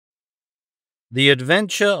The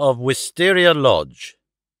Adventure of Wisteria Lodge.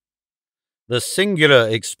 The Singular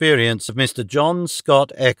Experience of Mr. John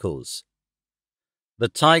Scott Eccles. The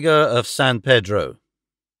Tiger of San Pedro.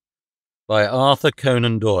 By Arthur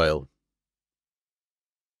Conan Doyle.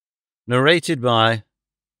 Narrated by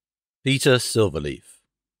Peter Silverleaf.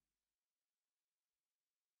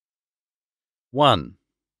 1.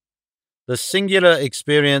 The Singular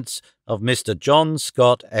Experience of Mr. John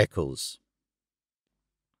Scott Eccles.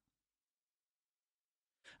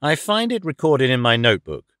 I find it recorded in my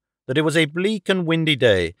notebook that it was a bleak and windy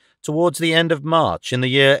day towards the end of March in the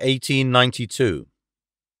year 1892.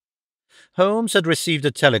 Holmes had received a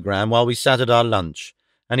telegram while we sat at our lunch,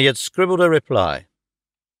 and he had scribbled a reply.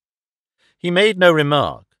 He made no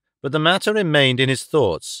remark, but the matter remained in his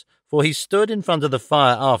thoughts, for he stood in front of the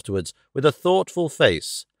fire afterwards with a thoughtful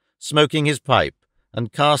face, smoking his pipe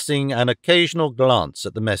and casting an occasional glance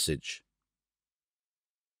at the message.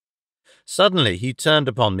 Suddenly he turned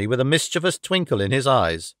upon me with a mischievous twinkle in his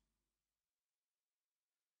eyes.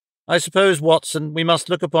 "I suppose, Watson, we must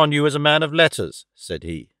look upon you as a man of letters," said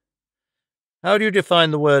he. "How do you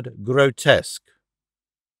define the word grotesque?"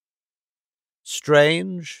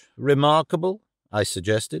 "Strange, remarkable," I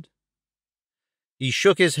suggested. He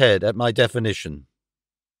shook his head at my definition.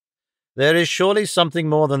 "There is surely something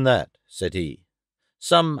more than that," said he.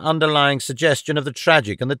 "Some underlying suggestion of the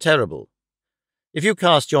tragic and the terrible. If you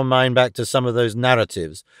cast your mind back to some of those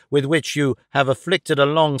narratives with which you have afflicted a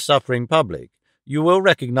long-suffering public, you will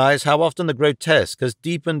recognize how often the grotesque has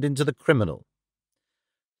deepened into the criminal.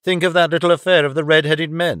 Think of that little affair of the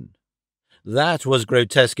red-headed men. That was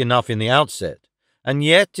grotesque enough in the outset, and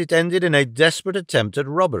yet it ended in a desperate attempt at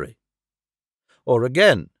robbery. Or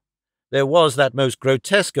again, there was that most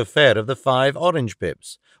grotesque affair of the 5 orange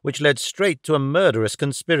pips, which led straight to a murderous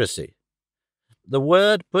conspiracy. The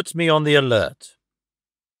word puts me on the alert."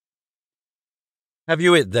 "Have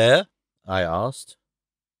you it there?" I asked.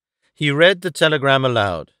 He read the telegram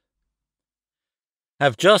aloud.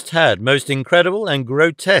 "Have just had most incredible and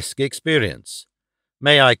grotesque experience.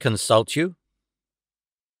 May I consult you?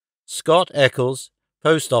 Scott Eccles,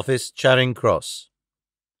 Post Office, Charing Cross."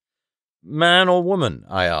 "Man or woman?"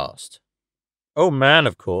 I asked. "Oh, man,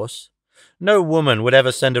 of course. No woman would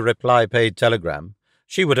ever send a reply-paid telegram.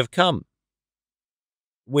 She would have come."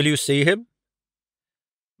 "Will you see him?"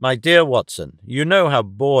 "My dear Watson, you know how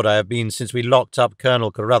bored I have been since we locked up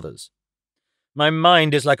Colonel Carruthers. My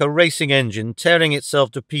mind is like a racing engine tearing itself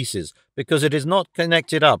to pieces because it is not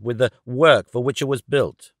connected up with the work for which it was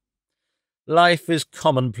built. Life is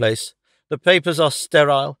commonplace. The papers are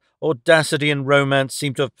sterile. Audacity and romance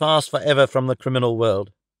seem to have passed forever from the criminal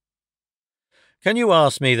world. Can you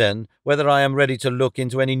ask me, then, whether I am ready to look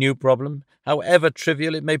into any new problem, however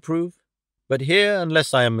trivial it may prove? But here,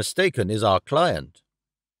 unless I am mistaken, is our client."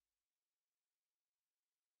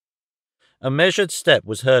 A measured step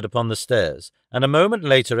was heard upon the stairs, and a moment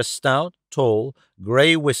later a stout, tall,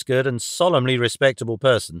 grey-whiskered and solemnly respectable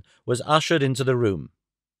person was ushered into the room.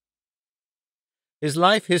 His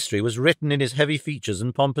life history was written in his heavy features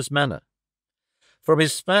and pompous manner. From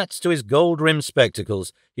his spats to his gold-rimmed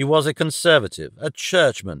spectacles, he was a conservative, a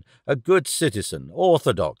churchman, a good citizen,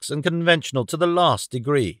 orthodox and conventional to the last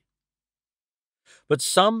degree. But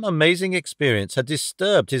some amazing experience had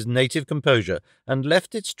disturbed his native composure and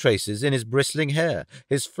left its traces in his bristling hair,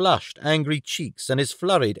 his flushed, angry cheeks, and his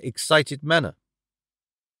flurried, excited manner.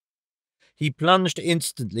 He plunged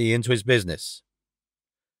instantly into his business.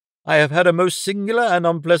 "I have had a most singular and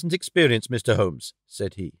unpleasant experience, Mr. Holmes,"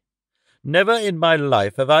 said he. "Never in my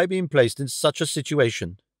life have I been placed in such a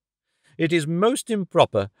situation. It is most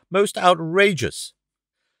improper, most outrageous.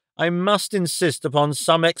 I must insist upon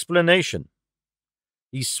some explanation."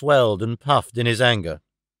 He swelled and puffed in his anger.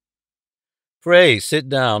 "Pray sit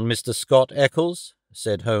down, Mr. Scott Eccles,"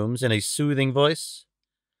 said Holmes in a soothing voice.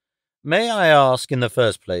 "May I ask, in the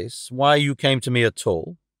first place, why you came to me at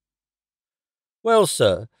all?" "Well,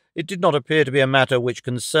 sir, it did not appear to be a matter which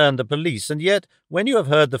concerned the police, and yet, when you have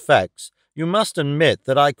heard the facts, you must admit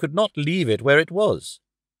that I could not leave it where it was.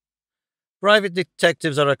 Private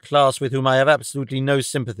detectives are a class with whom I have absolutely no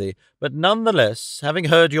sympathy, but nonetheless, having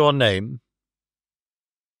heard your name—"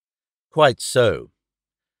 "Quite so.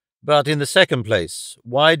 But in the second place,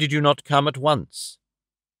 why did you not come at once?"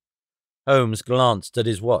 Holmes glanced at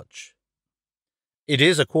his watch. "It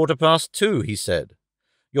is 2:15, he said.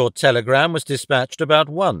 "Your telegram was dispatched about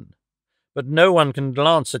 1. But no one can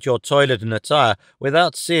glance at your toilet and attire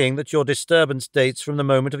without seeing that your disturbance dates from the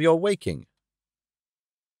moment of your waking."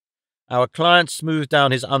 Our client smoothed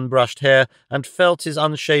down his unbrushed hair and felt his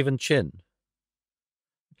unshaven chin.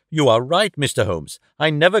 "You are right, Mr. Holmes. I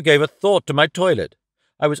never gave a thought to my toilet.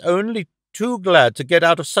 I was only too glad to get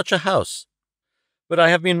out of such a house. But I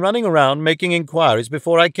have been running around making inquiries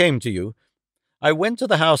before I came to you. I went to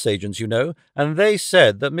the house agents, you know, and they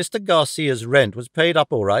said that Mr. Garcia's rent was paid up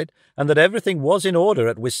all right, and that everything was in order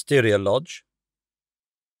at Wisteria Lodge."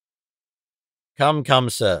 "Come, come,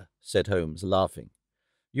 sir," said Holmes, laughing.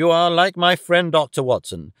 "You are like my friend Dr.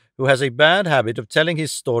 Watson, who has a bad habit of telling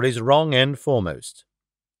his stories wrong end foremost.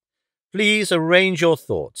 Please arrange your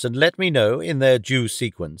thoughts and let me know, in their due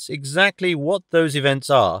sequence, exactly what those events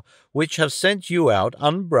are which have sent you out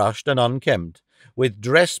unbrushed and unkempt, with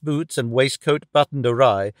dress boots and waistcoat buttoned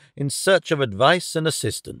awry, in search of advice and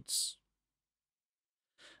assistance."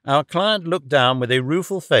 Our client looked down with a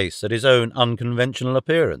rueful face at his own unconventional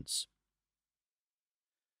appearance.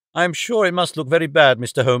 "I am sure it must look very bad,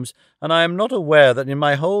 Mr. Holmes, and I am not aware that in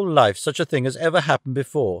my whole life such a thing has ever happened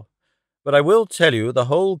before. But I will tell you the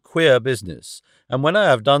whole queer business, and when I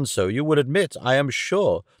have done so you will admit, I am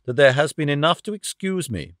sure, that there has been enough to excuse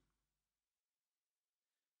me."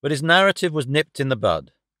 But his narrative was nipped in the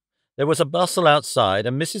bud. There was a bustle outside,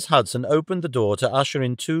 and Mrs. Hudson opened the door to usher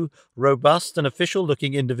in two robust and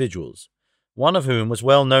official-looking individuals, one of whom was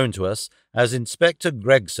well known to us as Inspector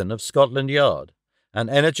Gregson of Scotland Yard, an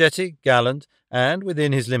energetic, gallant, and,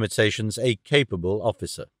 within his limitations, a capable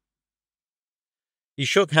officer. He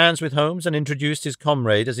shook hands with Holmes and introduced his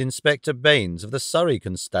comrade as Inspector Baines of the Surrey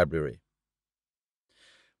Constabulary.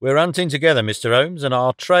 "We're hunting together, Mr. Holmes, and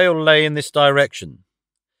our trail lay in this direction."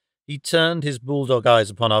 He turned his bulldog eyes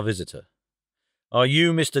upon our visitor. "Are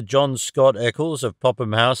you Mr. John Scott Eccles of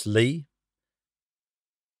Popham House, Lee?"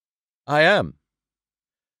 "I am."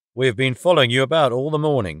 "We have been following you about all the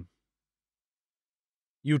morning."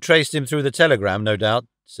 "You traced him through the telegram, no doubt,"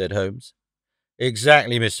 said Holmes.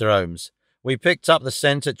 "Exactly, Mr. Holmes. We picked up the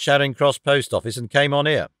scent at Charing Cross Post Office and came on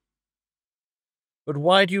here." "But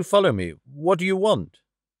why do you follow me? What do you want?"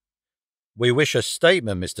 "We wish a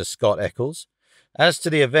statement, Mr. Scott Eccles, as to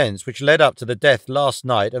the events which led up to the death last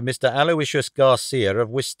night of Mr. Aloysius Garcia of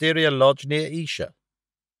Wisteria Lodge near Esher."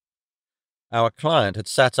 Our client had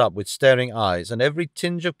sat up with staring eyes, and every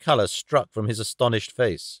tinge of colour struck from his astonished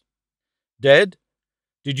face. "Dead?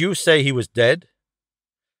 Did you say he was dead?"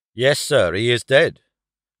 "Yes, sir, he is dead."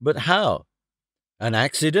 "But how? An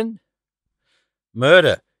accident?"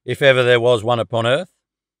 "Murder, if ever there was one upon earth."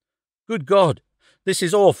 "Good God! This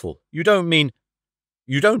is awful. You don't mean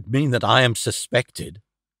that I am suspected?"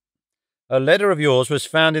 "A letter of yours was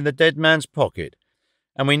found in the dead man's pocket,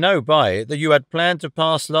 and we know by it that you had planned to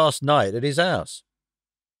pass last night at his house."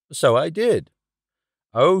 "So I did."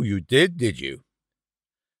 "Oh, you did you?"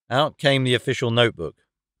 Out came the official notebook.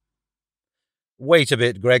 "Wait a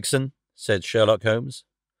bit, Gregson," said Sherlock Holmes.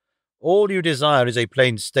 "All you desire is a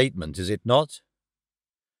plain statement, is it not?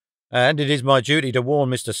 And it is my duty to warn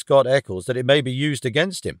Mr. Scott Eccles that it may be used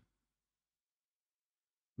against him."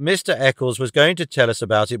 "Mr. Eccles was going to tell us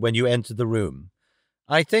about it when you entered the room.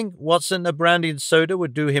 I think, Watson, a brandy and soda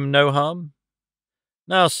would do him no harm.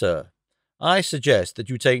 Now, sir, I suggest that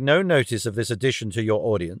you take no notice of this addition to your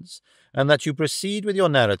audience, and that you proceed with your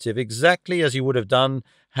narrative exactly as you would have done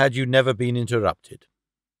had you never been interrupted."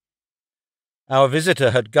 Our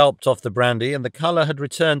visitor had gulped off the brandy, and the colour had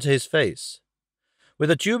returned to his face. With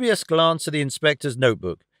a dubious glance at the inspector's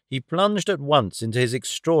notebook, he plunged at once into his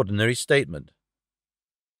extraordinary statement.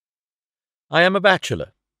 "I am a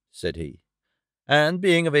bachelor," said he, "and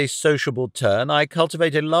being of a sociable turn, I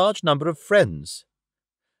cultivate a large number of friends.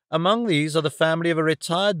 Among these are the family of a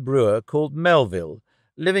retired brewer called Melville,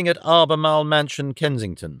 living at Albemarle Mansion,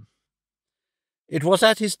 Kensington. It was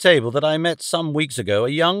at his table that I met some weeks ago a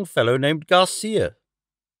young fellow named Garcia.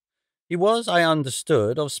 He was, I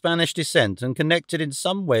understood, of Spanish descent and connected in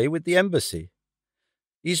some way with the embassy.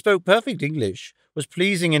 He spoke perfect English, was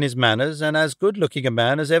pleasing in his manners, and as good-looking a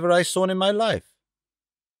man as ever I saw in my life.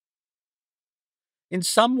 In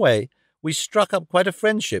some way we struck up quite a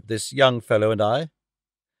friendship, this young fellow and I.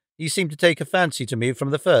 He seemed to take a fancy to me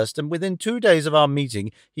from the first, and within 2 days of our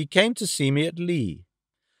meeting he came to see me at Lee.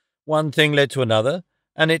 One thing led to another,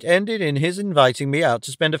 and it ended in his inviting me out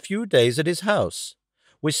to spend a few days at his house,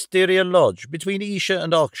 Wisteria Lodge, between Esher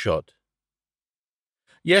and Oxshott.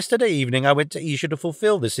 Yesterday evening I went to Esher to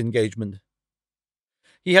fulfill this engagement.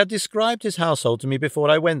 He had described his household to me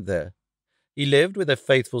before I went there. He lived with a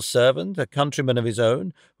faithful servant, a countryman of his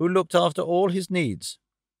own, who looked after all his needs.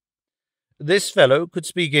 This fellow could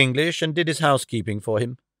speak English and did his housekeeping for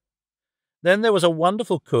him. Then there was a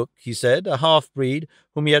wonderful cook, he said, a half-breed,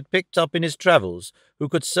 whom he had picked up in his travels, who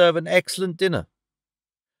could serve an excellent dinner.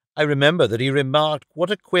 I remember that he remarked what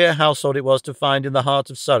a queer household it was to find in the heart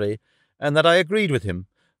of Surrey, and that I agreed with him,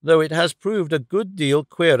 though it has proved a good deal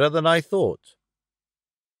queerer than I thought.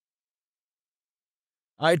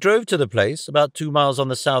 I drove to the place, about 2 miles on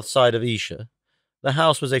the south side of Esher. The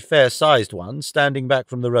house was a fair-sized one, standing back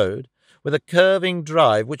from the road, with a curving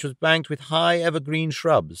drive which was banked with high evergreen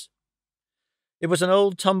shrubs. It was an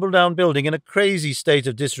old tumble-down building in a crazy state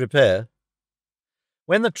of disrepair.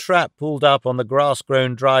 When the trap pulled up on the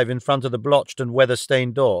grass-grown drive in front of the blotched and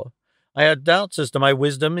weather-stained door, I had doubts as to my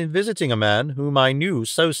wisdom in visiting a man whom I knew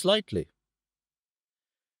so slightly.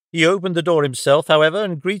 He opened the door himself, however,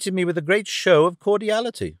 and greeted me with a great show of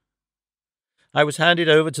cordiality. I was handed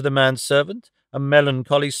over to the manservant, a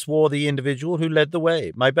melancholy, swarthy individual who led the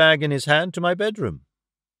way, my bag in his hand, to my bedroom.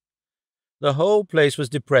 The whole place was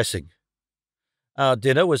depressing. Our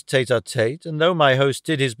dinner was tete-a-tete, and though my host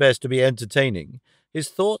did his best to be entertaining, his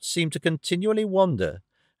thoughts seemed to continually wander,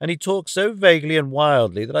 and he talked so vaguely and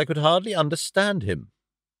wildly that I could hardly understand him.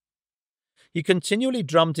 He continually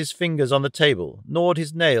drummed his fingers on the table, gnawed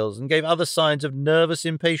his nails, and gave other signs of nervous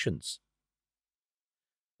impatience.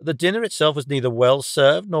 The dinner itself was neither well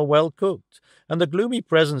served nor well cooked, and the gloomy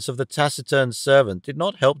presence of the taciturn servant did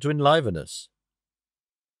not help to enliven us.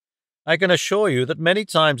 I can assure you that many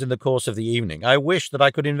times in the course of the evening I wished that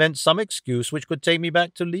I could invent some excuse which could take me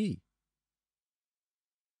back to Lee.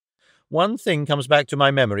 One thing comes back to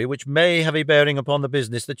my memory which may have a bearing upon the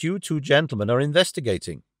business that you two gentlemen are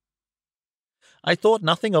investigating. I thought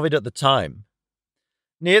nothing of it at the time.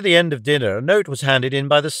 Near the end of dinner, a note was handed in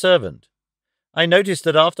by the servant. I noticed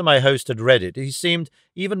that after my host had read it, he seemed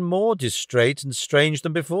even more distrait and strange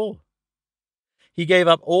than before. He gave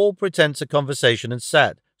up all pretense of conversation and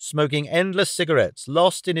sat, smoking endless cigarettes,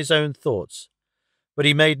 lost in his own thoughts. But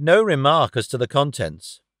he made no remark as to the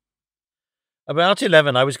contents. About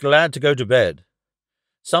 11, I was glad to go to bed.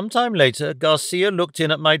 Some time later, Garcia looked in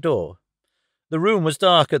at my door. The room was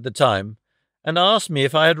dark at the time, and asked me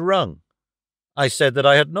if I had rung. I said that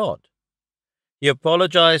I had not. He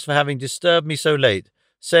apologized for having disturbed me so late,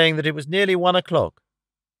 saying that it was nearly 1 o'clock.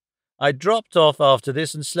 I dropped off after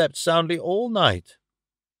this and slept soundly all night.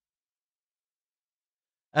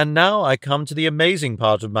 And now I come to the amazing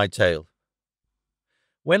part of my tale.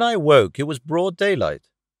 When I woke, it was broad daylight.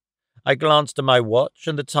 I glanced at my watch,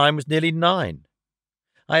 and the time was nearly 9.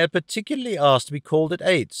 I had particularly asked to be called at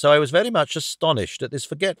 8, so I was very much astonished at this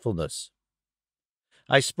forgetfulness.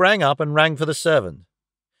 I sprang up and rang for the servant.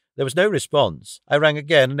 There was no response. I rang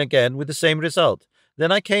again and again with the same result.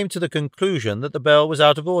 Then I came to the conclusion that the bell was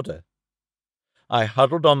out of order. I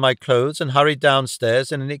huddled on my clothes and hurried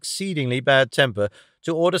downstairs in an exceedingly bad temper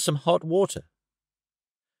to order some hot water.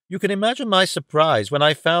 You can imagine my surprise when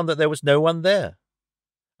I found that there was no one there.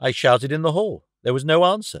 I shouted in the hall. There was no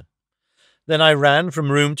answer. Then I ran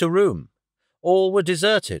from room to room. All were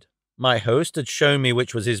deserted. My host had shown me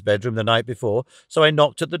which was his bedroom the night before, so I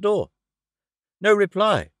knocked at the door. No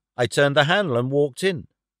reply. I turned the handle and walked in.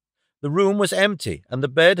 The room was empty, and the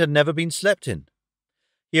bed had never been slept in.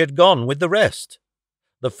 He had gone with the rest.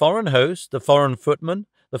 The foreign host, the foreign footman,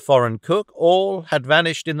 the foreign cook, all had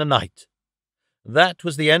vanished in the night. That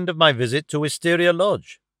was the end of my visit to Wisteria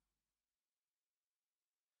Lodge.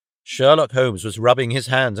 Sherlock Holmes was rubbing his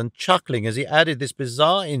hands and chuckling as he added this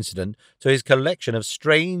bizarre incident to his collection of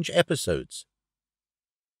strange episodes.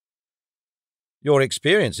 "Your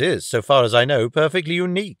experience is, so far as I know, perfectly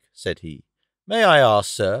unique," said he. "May I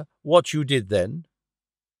ask, sir, what you did then?"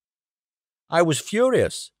 I was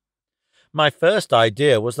furious. My first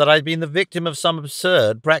idea was that I'd been the victim of some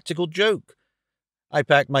absurd practical joke. I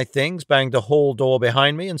packed my things, banged the hall door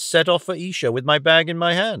behind me, and set off for Esher with my bag in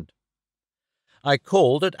my hand. I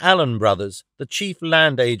called at Allen Brothers, the chief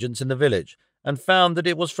land agents in the village, and found that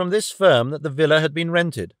it was from this firm that the villa had been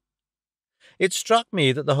rented. It struck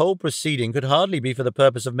me that the whole proceeding could hardly be for the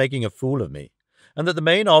purpose of making a fool of me, and that the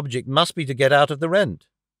main object must be to get out of the rent.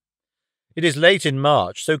 It is late in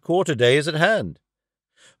March, so quarter day is at hand.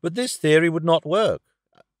 But this theory would not work.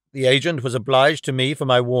 The agent was obliged to me for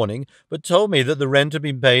my warning, but told me that the rent had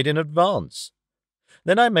been paid in advance.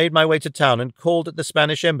 Then I made my way to town and called at the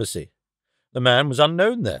Spanish embassy. The man was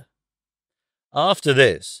unknown there. After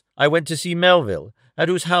this, I went to see Melville, at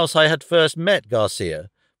whose house I had first met Garcia,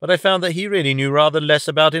 but I found that he really knew rather less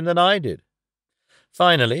about him than I did.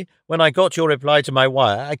 Finally, when I got your reply to my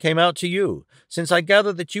wire, I came out to you, since I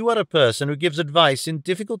gathered that you are a person who gives advice in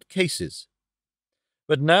difficult cases.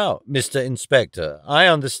 But now, Mr. Inspector, I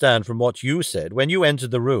understand from what you said when you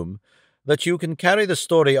entered the room that you can carry the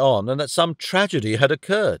story on and that some tragedy had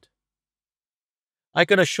occurred. I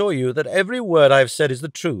can assure you that every word I have said is the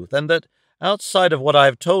truth, and that, outside of what I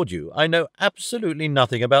have told you, I know absolutely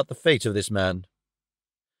nothing about the fate of this man.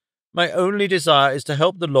 My only desire is to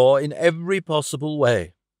help the law in every possible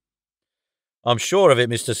way." "I'm sure of it,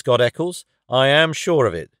 Mr. Scott Eccles. I am sure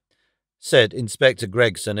of it. said Inspector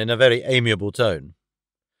Gregson in a very amiable tone.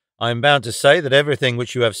 I am bound to say that everything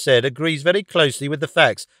which you have said agrees very closely with the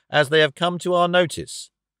facts as they have come to our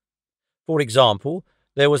notice. For example,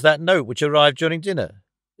 there was that note which arrived during dinner.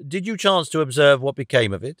 Did you chance to observe what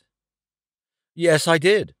became of it? Yes, I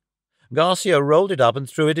did. Garcia rolled it up and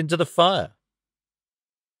threw it into the fire.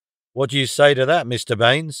 What do you say to that, Mr.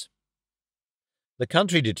 Baines? The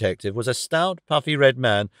country detective was a stout, puffy red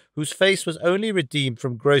man whose face was only redeemed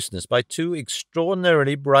from grossness by two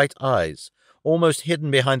extraordinarily bright eyes, almost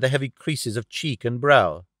hidden behind the heavy creases of cheek and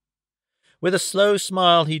brow. With a slow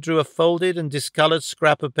smile he drew a folded and discoloured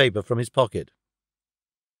scrap of paper from his pocket.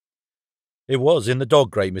 It was in the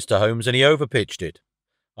dog grate, Mr. Holmes, and he overpitched it.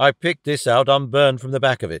 I picked this out unburned from the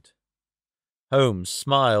back of it. Holmes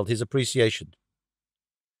smiled his appreciation.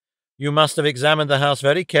 You must have examined the house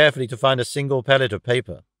very carefully to find a single pellet of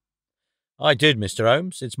paper. I did, Mr.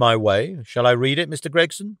 Holmes. It's my way. Shall I read it, Mr.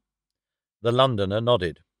 Gregson? The Londoner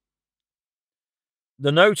nodded.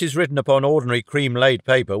 The note is written upon ordinary cream-laid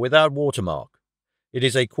paper without watermark. It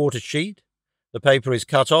is a quarter sheet. The paper is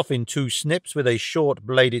cut off in 2 snips with a short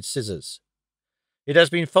bladed scissors. It has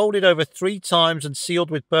been folded over 3 times and sealed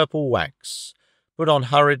with purple wax, put on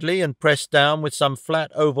hurriedly and pressed down with some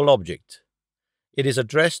flat oval object. It is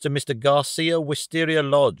addressed to Mr. Garcia, Wisteria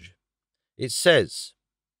Lodge. It says,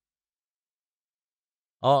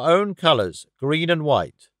 Our own colours, green and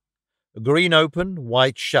white. Green open,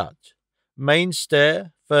 white shut. Main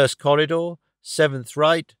stair, first corridor, 7th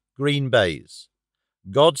right, green baize.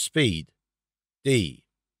 Godspeed. D.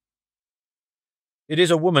 It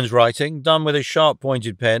is a woman's writing, done with a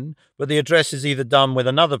sharp-pointed pen, but the address is either done with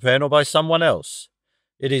another pen or by someone else.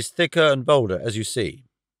 It is thicker and bolder, as you see.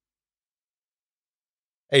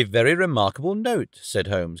 A very remarkable note, said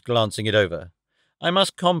Holmes, glancing it over. I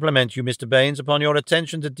must compliment you, Mr. Baines, upon your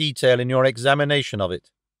attention to detail in your examination of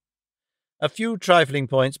it. A few trifling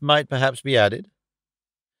points might perhaps be added.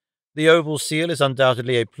 The oval seal is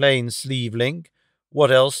undoubtedly a plain sleeve link.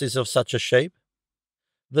 What else is of such a shape?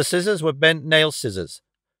 The scissors were bent nail scissors,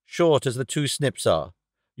 short as the 2 snips are.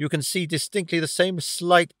 You can see distinctly the same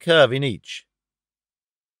slight curve in each.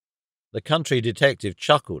 The country detective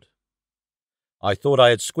chuckled. I thought I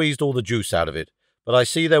had squeezed all the juice out of it, but I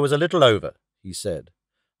see there was a little over, he said.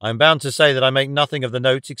 I am bound to say that I make nothing of the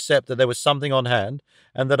notes except that there was something on hand,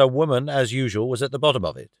 and that a woman, as usual, was at the bottom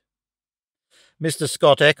of it. Mr.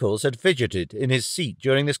 Scott Eccles had fidgeted in his seat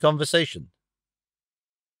during this conversation.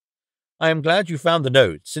 I am glad you found the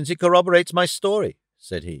note, since it corroborates my story,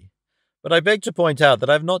 said he. But I beg to point out that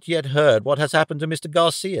I have not yet heard what has happened to Mr.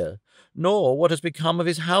 Garcia, nor what has become of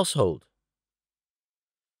his household.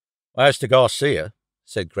 As to Garcia,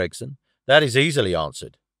 said Gregson, that is easily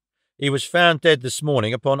answered. He was found dead this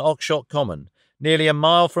morning upon Oxshott Common, nearly a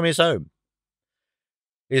mile from his home.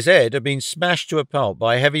 His head had been smashed to a pulp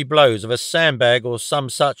by heavy blows of a sandbag or some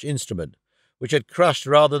such instrument, which had crushed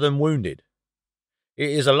rather than wounded. It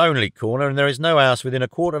is a lonely corner, and there is no house within a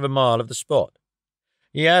quarter of a mile of the spot.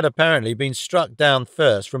 He had apparently been struck down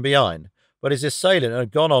first from behind, but his assailant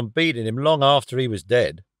had gone on beating him long after he was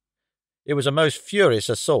dead. It was a most furious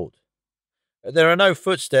assault. There are no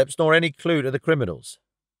footsteps nor any clue to the criminals.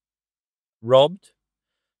 Robbed?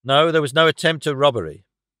 No, there was no attempt at robbery.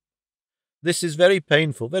 This is very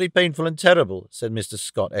painful and terrible, said Mr.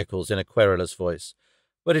 Scott Eccles in a querulous voice,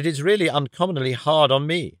 but it is really uncommonly hard on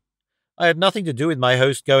me. I had nothing to do with my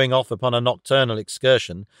host going off upon a nocturnal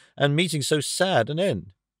excursion and meeting so sad an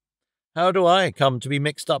end. How do I come to be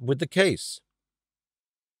mixed up with the case?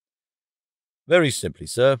 Very simply,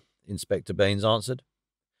 sir, Inspector Baines answered.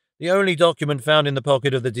 The only document found in the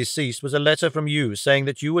pocket of the deceased was a letter from you saying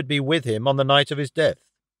that you would be with him on the night of his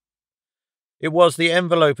death. It was the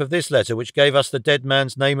envelope of this letter which gave us the dead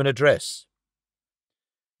man's name and address.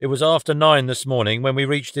 It was after 9 this morning when we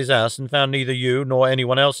reached his house and found neither you nor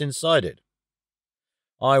anyone else inside it.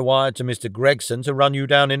 I wired to Mr. Gregson to run you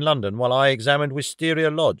down in London while I examined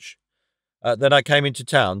Wisteria Lodge. Then I came into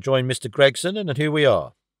town, joined Mr. Gregson, and here we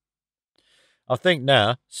are. I think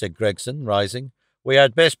now, said Gregson, rising, we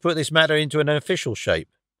had best put this matter into an official shape.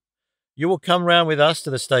 You will come round with us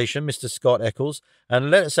to the station, Mr. Scott Eccles,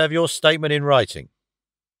 and let us have your statement in writing.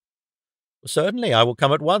 Certainly, I will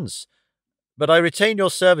come at once. But I retain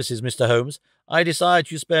your services, Mr. Holmes. I desire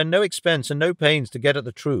you spare no expense and no pains to get at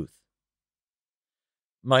the truth.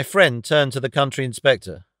 My friend turned to the country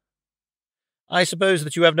inspector. I suppose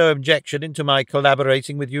that you have no objection into my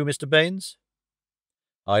collaborating with you, Mr. Baines?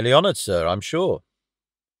 Highly honoured, sir, I'm sure.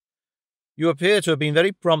 You appear to have been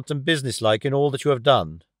very prompt and businesslike in all that you have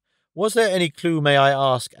done. Was there any clue, may I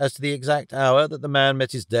ask, as to the exact hour that the man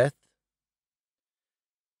met his death?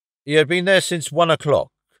 He had been there since 1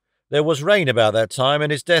 o'clock. There was rain about that time,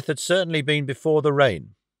 and his death had certainly been before the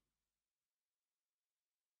rain.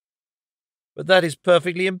 But that is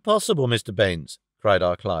perfectly impossible, Mr. Baines, cried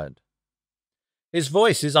our client. His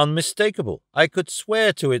voice is unmistakable. I could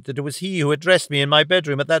swear to it that it was he who addressed me in my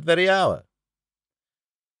bedroom at that very hour.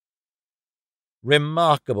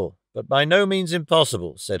 Remarkable, but by no means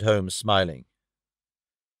impossible, said Holmes, smiling.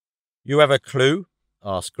 You have a clue?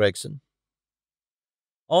 Asked Gregson.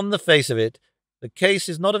 On the face of it, the case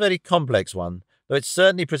is not a very complex one, though it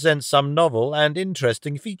certainly presents some novel and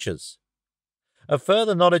interesting features. A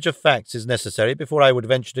further knowledge of facts is necessary before I would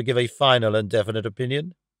venture to give a final and definite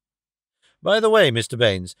opinion. By the way, Mr.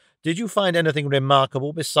 Baines, did you find anything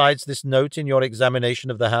remarkable besides this note in your examination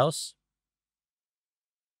of the house?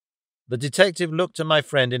 The detective looked at my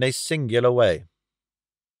friend in a singular way.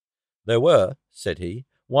 There were, said he,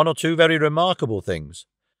 one or two very remarkable things.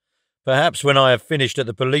 Perhaps when I have finished at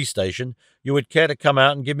the police station, you would care to come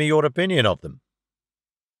out and give me your opinion of them.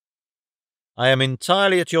 I am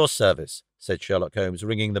entirely at your service, said Sherlock Holmes,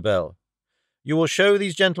 ringing the bell. You will show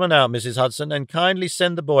these gentlemen out, Mrs. Hudson, and kindly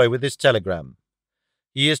send the boy with this telegram.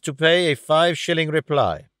 He is to pay a 5-shilling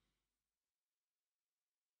reply.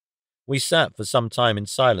 We sat for some time in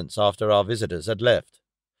silence after our visitors had left.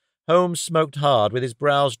 Holmes smoked hard, with his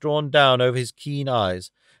brows drawn down over his keen eyes,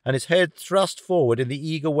 and his head thrust forward in the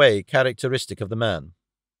eager way characteristic of the man.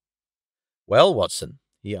 Well, Watson,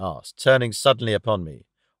 he asked, turning suddenly upon me,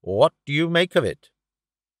 what do you make of it?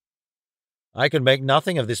 I can make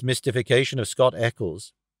nothing of this mystification of Scott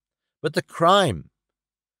Eccles. But the crime?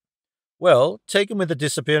 Well, taken with the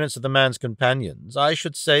disappearance of the man's companions, I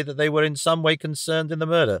should say that they were in some way concerned in the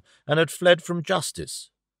murder and had fled from justice.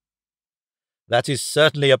 That is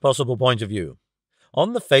certainly a possible point of view.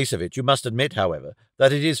 On the face of it, you must admit, however,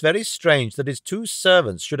 that it is very strange that his 2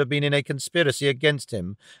 servants should have been in a conspiracy against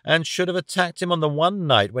him and should have attacked him on the one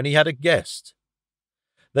night when he had a guest.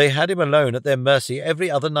 They had him alone at their mercy every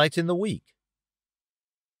other night in the week.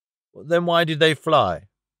 Then why did they fly?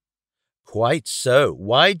 Quite so.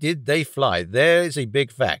 Why did they fly? There is a big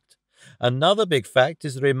fact. Another big fact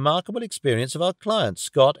is the remarkable experience of our client,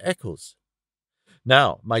 Scott Eccles.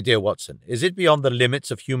 Now, my dear Watson, is it beyond the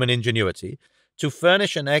limits of human ingenuity to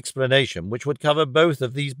furnish an explanation which would cover both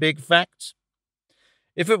of these big facts?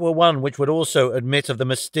 If it were one which would also admit of the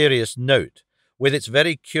mysterious note, with its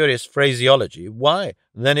very curious phraseology, why,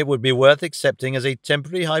 then it would be worth accepting as a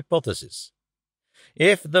temporary hypothesis.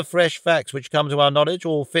 If the fresh facts which come to our knowledge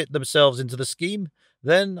all fit themselves into the scheme,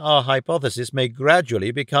 then our hypothesis may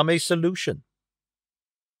gradually become a solution.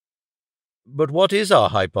 But what is our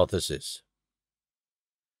hypothesis?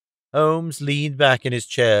 Holmes leaned back in his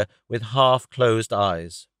chair with half-closed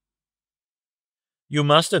eyes. You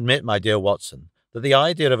must admit, my dear Watson, that the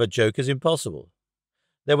idea of a joke is impossible.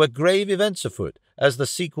 There were grave events afoot, as the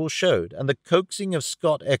sequel showed, and the coaxing of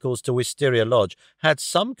Scott Eccles to Wisteria Lodge had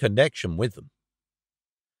some connection with them.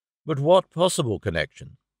 But what possible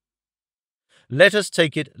connection? Let us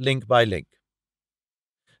take it link by link.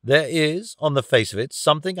 There is, on the face of it,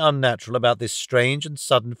 something unnatural about this strange and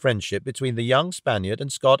sudden friendship between the young Spaniard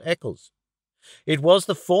and Scott Eccles. It was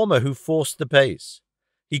the former who forced the pace.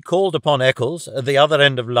 He called upon Eccles at the other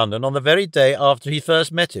end of London on the very day after he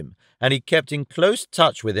first met him, and he kept in close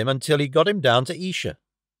touch with him until he got him down to Esher.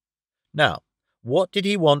 Now, what did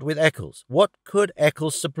he want with Eccles? What could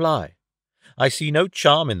Eccles supply? I see no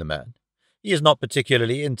charm in the man. He is not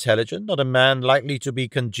particularly intelligent, not a man likely to be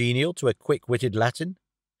congenial to a quick-witted Latin.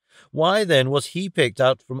 Why, then, was he picked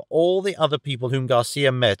out from all the other people whom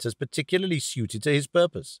Garcia met as particularly suited to his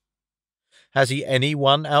purpose? Has he any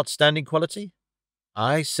one outstanding quality?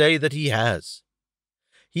 I say that he has.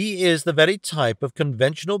 He is the very type of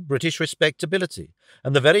conventional British respectability,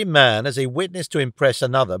 and the very man as a witness to impress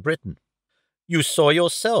another Briton. You saw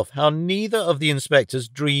yourself how neither of the inspectors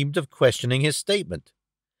dreamed of questioning his statement.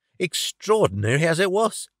 Extraordinary as it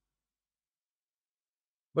was.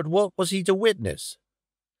 But what was he to witness?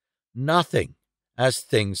 Nothing, as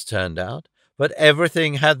things turned out, but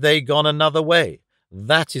everything had they gone another way.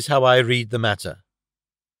 That is how I read the matter.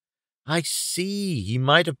 I see, he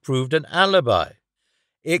might have proved an alibi.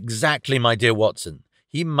 Exactly, my dear Watson,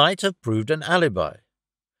 he might have proved an alibi.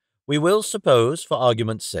 We will suppose, for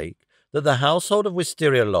argument's sake, that the household of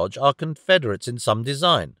Wisteria Lodge are confederates in some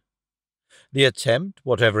design. The attempt,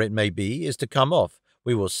 whatever it may be, is to come off,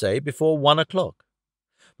 we will say, before 1 o'clock.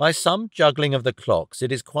 By some juggling of the clocks,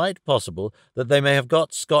 it is quite possible that they may have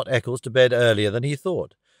got Scott Eccles to bed earlier than he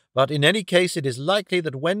thought, but in any case it is likely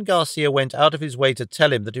that when Garcia went out of his way to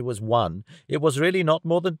tell him that it was 1, it was really not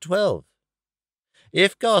more than 12.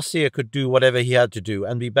 If Garcia could do whatever he had to do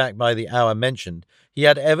and be back by the hour mentioned, he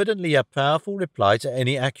had evidently a powerful reply to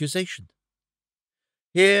any accusation.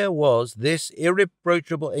 Here was this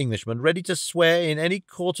irreproachable Englishman ready to swear in any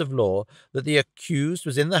court of law that the accused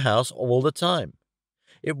was in the house all the time.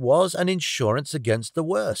 It was an insurance against the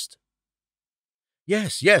worst.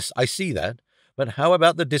 Yes, I see that. But how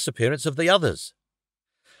about the disappearance of the others?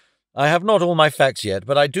 I have not all my facts yet,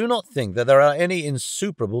 but I do not think that there are any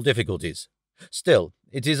insuperable difficulties. Still,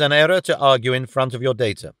 it is an error to argue in front of your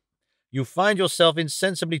data. You find yourself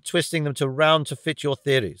insensibly twisting them round to fit your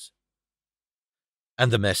theories.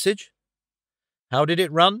 And the message? How did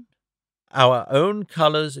it run? Our own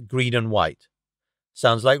colors, green and white.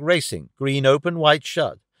 Sounds like racing. Green open, white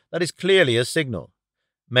shut. That is clearly a signal.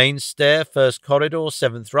 Main stair, first corridor,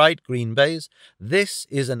 seventh right, green baize. This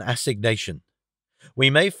is an assignation. We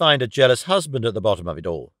may find a jealous husband at the bottom of it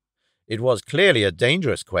all. It was clearly a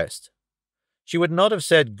dangerous quest. She would not have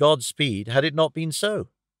said Godspeed had it not been so.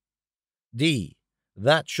 D.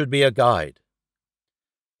 That should be a guide.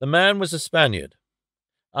 The man was a Spaniard.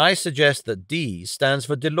 I suggest that D stands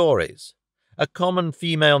for Dolores, a common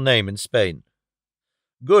female name in Spain.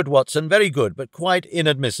 Good, Watson, very good, but quite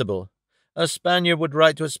inadmissible. A Spaniard would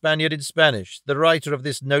write to a Spaniard in Spanish. The writer of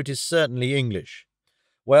this note is certainly English.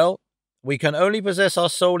 Well, we can only possess our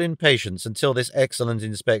soul in patience until this excellent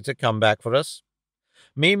inspector come back for us.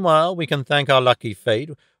 Meanwhile, we can thank our lucky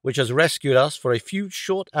fate, which has rescued us for a few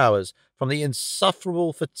short hours from the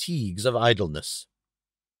insufferable fatigues of idleness.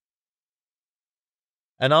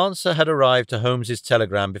 An answer had arrived to Holmes's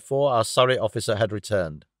telegram before our Surrey officer had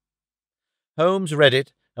returned. Holmes read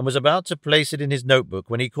it and was about to place it in his notebook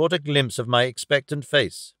when he caught a glimpse of my expectant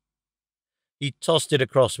face. He tossed it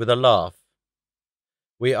across with a laugh.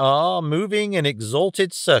 "We are moving in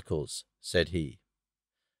exalted circles," said he.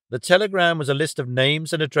 The telegram was a list of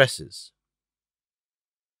names and addresses.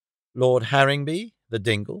 Lord Harringby, the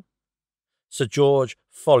Dingle. Sir George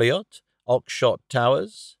Folliot, Oxshott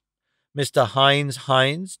Towers. Mr.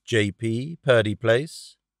 Hines, J.P., Purdy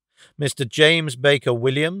Place. Mr. James Baker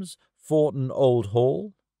Williams, Forton Old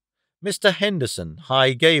Hall. Mr. Henderson,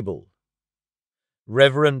 High Gable.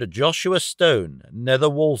 Reverend Joshua Stone, Nether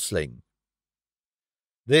Walsling.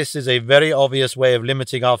 "This is a very obvious way of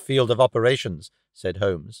limiting our field of operations," said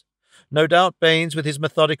Holmes. "No doubt Baines, with his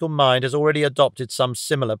methodical mind, has already adopted some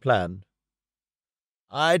similar plan."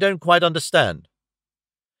 "I don't quite understand."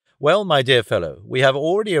 "Well, my dear fellow, we have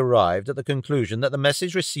already arrived at the conclusion that the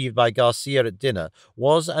message received by Garcia at dinner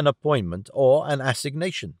was an appointment or an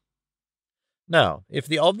assignation. Now, if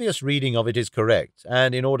the obvious reading of it is correct,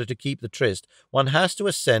 and in order to keep the tryst, one has to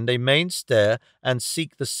ascend a main stair and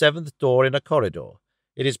seek the seventh door in a corridor,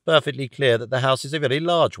 it is perfectly clear that the house is a very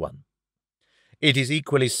large one. It is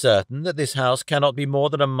equally certain that this house cannot be more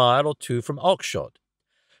than a mile or two from Oxshott,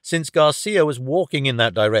 since Garcia was walking in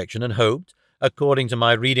that direction and hoped, according to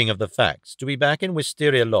my reading of the facts, to be back in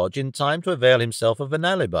Wisteria Lodge in time to avail himself of an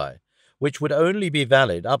alibi, which would only be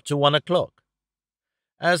valid up to 1 o'clock.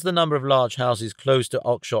 As the number of large houses close to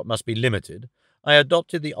Oxshott must be limited, I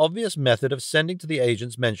adopted the obvious method of sending to the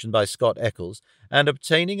agents mentioned by Scott Eccles and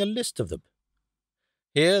obtaining a list of them.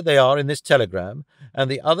 Here they are in this telegram,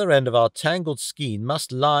 and the other end of our tangled skein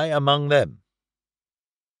must lie among them.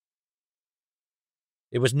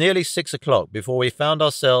 It was nearly 6 o'clock before we found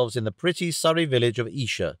ourselves in the pretty Surrey village of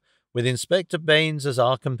Esher, with Inspector Baines as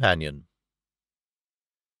our companion.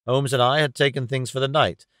 Holmes and I had taken things for the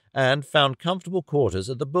night, and found comfortable quarters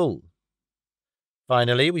at the Bull.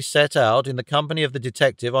 Finally, we set out in the company of the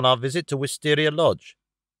detective on our visit to Wisteria Lodge.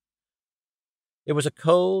 It was a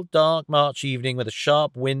cold, dark March evening with a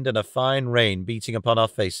sharp wind and a fine rain beating upon our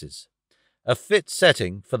faces. A fit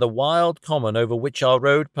setting for the wild common over which our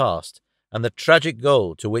road passed, and the tragic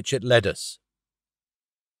goal to which it led us.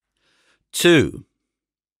 2.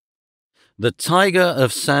 The Tiger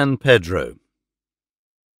of San Pedro.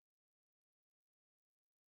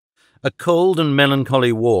 A cold and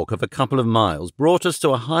melancholy walk of a couple of miles brought us to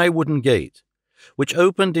a high wooden gate, which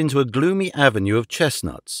opened into a gloomy avenue of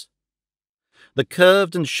chestnuts. The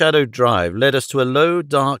curved and shadowed drive led us to a low,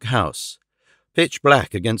 dark house, pitch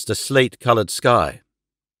black against a slate-coloured sky.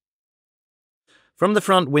 From the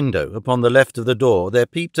front window, upon the left of the door, there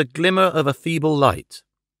peeped a glimmer of a feeble light.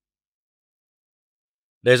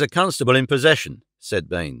 "There's a constable in possession," said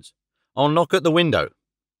Baines. "I'll knock at the window."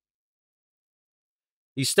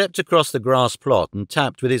 He stepped across the grass plot and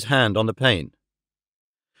tapped with his hand on the pane.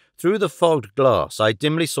 Through the fogged glass I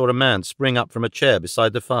dimly saw a man spring up from a chair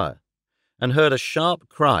beside the fire, and heard a sharp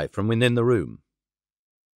cry from within the room.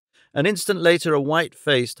 An instant later a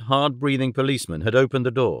white-faced, hard-breathing policeman had opened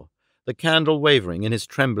the door, the candle wavering in his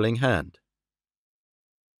trembling hand.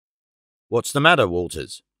 "What's the matter,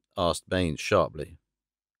 Walters?" asked Baines sharply.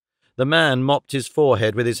 The man mopped his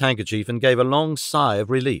forehead with his handkerchief and gave a long sigh of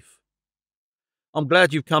relief. "I'm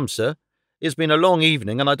glad you've come, sir. It's been a long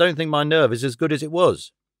evening, and I don't think my nerve is as good as it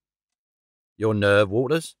was." "Your nerve,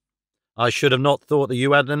 Walters? I should have not thought that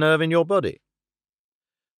you had a nerve in your body."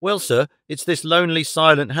 "Well, sir, it's this lonely,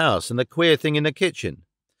 silent house and the queer thing in the kitchen.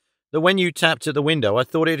 That when you tapped at the window, I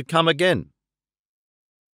thought it had come again."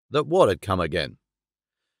 "That what had come again?"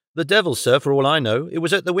 "The devil, sir, for all I know. It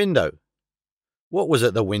was at the window." "What was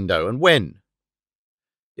at the window, and when?"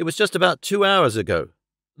 "It was just about 2 hours ago.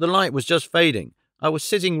 The light was just fading. I was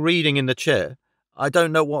sitting reading in the chair. I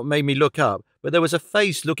don't know what made me look up, but there was a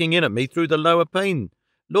face looking in at me through the lower pane.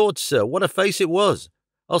 Lord, sir, what a face it was!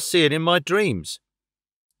 I'll see it in my dreams."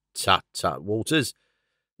 "Tut, tut, Walters.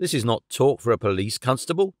 This is not talk for a police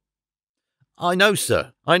constable." "I know,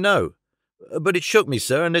 sir, I know. But it shook me,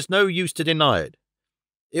 sir, and there's no use to deny it.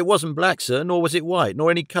 It wasn't black, sir, nor was it white, nor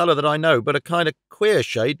any colour that I know, but a kind of queer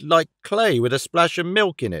shade, like clay with a splash of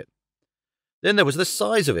milk in it. Then there was the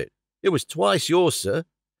size of it. It was twice yours, sir.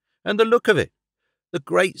 And the look of it. The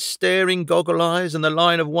great staring goggle eyes and the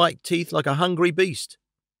line of white teeth like a hungry beast.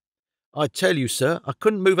 I tell you, sir, I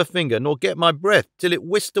couldn't move a finger nor get my breath till it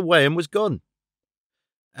whisked away and was gone.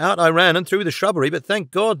 Out I ran and through the shrubbery, but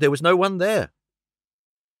thank God there was no one there."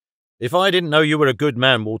 "If I didn't know you were a good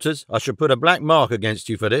man, Walters, I should put a black mark against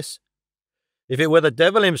you for this. If it were the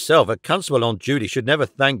devil himself, a constable on duty should never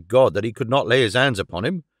thank God that he could not lay his hands upon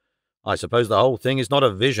him. I suppose the whole thing is not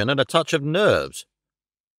a vision and a touch of nerves."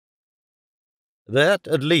 "That,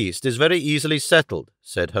 at least, is very easily settled,"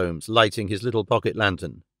 said Holmes, lighting his little pocket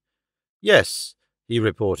lantern. "Yes," he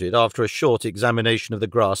reported, after a short examination of the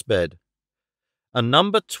grass bed. "A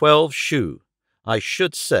number 12 shoe, I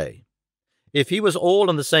should say. If he was all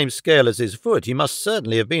on the same scale as his foot, he must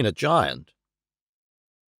certainly have been a giant."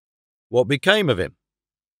 "What became of him?"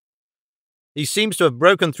 "He seems to have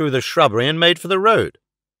broken through the shrubbery and made for the road."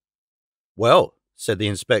 "Well," said the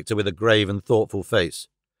inspector with a grave and thoughtful face,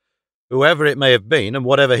 "whoever it may have been, and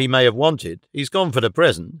whatever he may have wanted, he's gone for the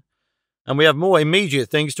present, and we have more immediate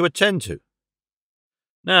things to attend to.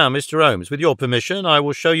 Now, Mr. Holmes, with your permission, I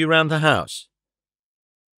will show you round the house."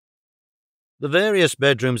 The various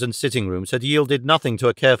bedrooms and sitting rooms had yielded nothing to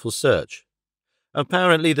a careful search.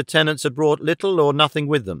 Apparently the tenants had brought little or nothing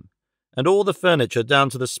with them, and all the furniture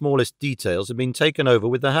down to the smallest details had been taken over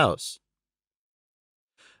with the house.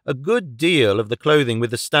 A good deal of the clothing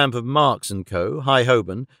with the stamp of Marks & Co., High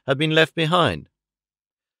Holborn, had been left behind.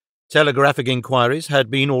 Telegraphic inquiries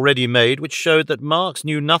had been already made which showed that Marks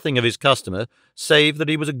knew nothing of his customer save that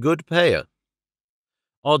he was a good payer.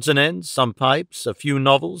 Odds and ends, some pipes, a few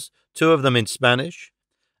novels, 2 of them in Spanish,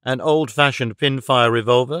 an old-fashioned pin-fire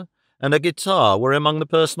revolver, and a guitar were among the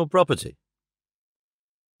personal property.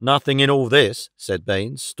 "Nothing in all this," said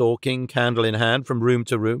Baines, stalking, candle in hand, from room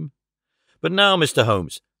to room. "But now, Mr.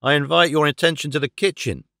 Holmes, I invite your attention to the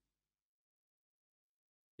kitchen."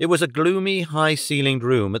 It was a gloomy, high-ceilinged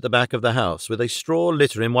room at the back of the house, with a straw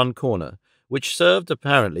litter in one corner, which served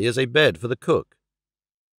apparently as a bed for the cook.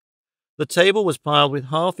 The table was piled with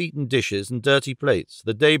half-eaten dishes and dirty plates,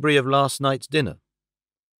 the debris of last night's dinner.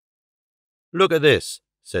 "Look at this,"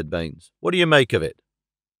 said Baines. "What do you make of it?"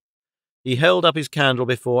 He held up his candle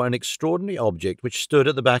before an extraordinary object which stood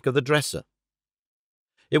at the back of the dresser.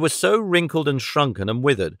 It was so wrinkled and shrunken and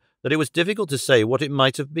withered that it was difficult to say what it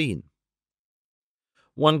might have been.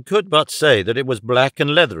 One could but say that it was black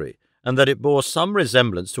and leathery, and that it bore some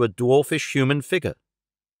resemblance to a dwarfish human figure.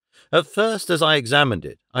 At first, as I examined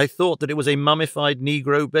it, I thought that it was a mummified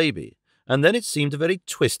Negro baby, and then it seemed a very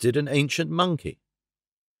twisted and ancient monkey.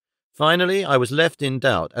 Finally, I was left in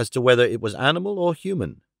doubt as to whether it was animal or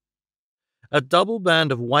human. A double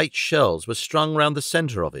band of white shells was strung round the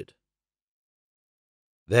centre of it.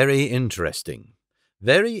 "Very interesting.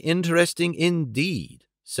 Very interesting indeed,"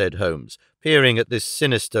 said Holmes, peering at this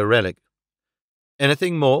sinister relic.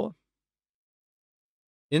 "Anything more?"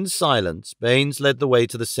 In silence, Baines led the way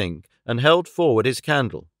to the sink and held forward his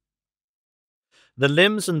candle. The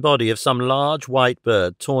limbs and body of some large white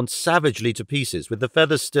bird, torn savagely to pieces with the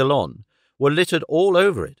feathers still on, were littered all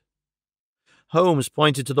over it. Holmes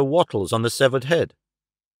pointed to the wattles on the severed head.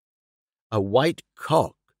 "A white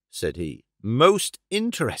cock," said he. "Most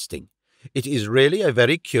interesting. It is really a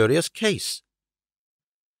very curious case."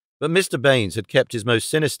 But Mr. Baines had kept his most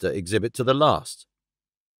sinister exhibit to the last.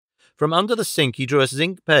 From under the sink he drew a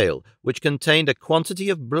zinc pail which contained a quantity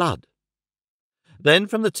of blood. Then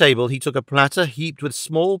from the table he took a platter heaped with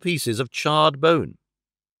small pieces of charred bone.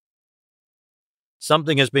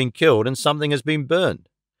 "Something has been killed and something has been burned.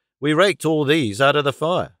 We raked all these out of the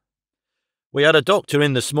fire. We had a doctor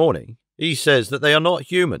in this morning. He says that they are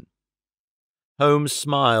not human." Holmes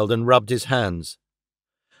smiled and rubbed his hands.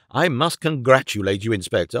 "I must congratulate you,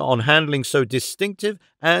 Inspector, on handling so distinctive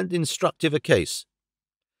and instructive a case.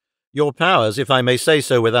 Your powers, if I may say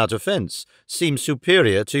so without offence, seem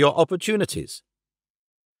superior to your opportunities."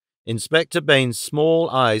 Inspector Baines' small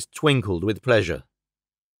eyes twinkled with pleasure.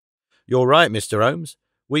 "You're right, Mr. Holmes.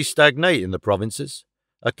 We stagnate in the provinces.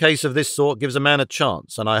 A case of this sort gives a man a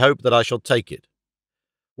chance, and I hope that I shall take it.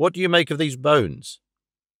 What do you make of these bones?"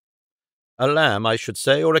 "A lamb, I should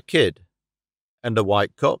say, or a kid." "And a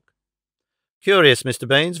white cock?" "Curious, Mr.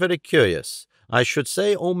 Baines, very curious. I should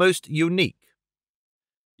say almost unique."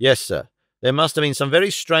 "Yes, sir. There must have been some very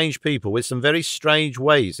strange people with some very strange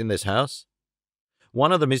ways in this house.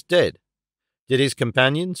 One of them is dead. Did his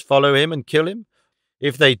companions follow him and kill him?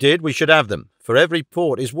 If they did, we should have them, for every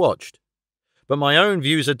port is watched. But my own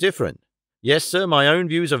views are different. Yes, sir, my own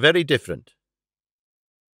views are very different."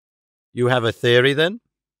 "You have a theory, then?"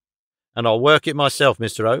 "And I'll work it myself,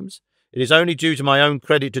 Mr. Holmes. It is only due to my own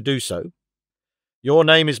credit to do so. Your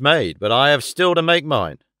name is made, but I have still to make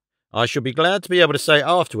mine. I should be glad to be able to say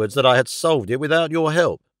afterwards that I had solved it without your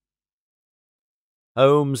help."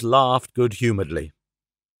 Holmes laughed good-humouredly.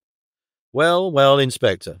 "Well, well,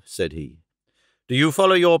 Inspector," said he. "Do you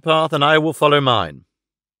follow your path, and I will follow mine.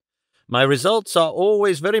 My results are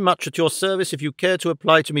always very much at your service if you care to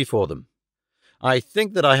apply to me for them. I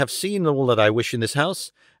think that I have seen all that I wish in this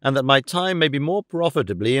house, and that my time may be more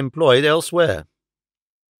profitably employed elsewhere.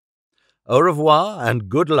 Au revoir, and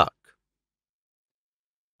good luck."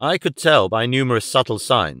 I could tell by numerous subtle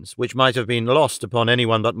signs, which might have been lost upon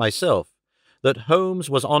anyone but myself, that Holmes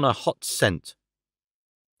was on a hot scent.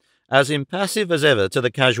 As impassive as ever to the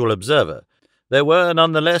casual observer, there were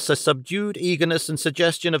nonetheless a subdued eagerness and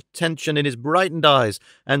suggestion of tension in his brightened eyes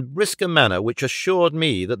and brisker manner which assured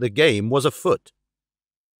me that the game was afoot.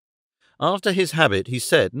 After his habit he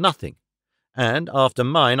said nothing, and after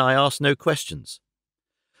mine I asked no questions.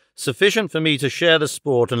 Sufficient for me to share the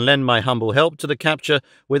sport and lend my humble help to the capture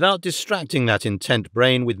without distracting that intent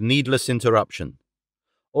brain with needless interruption.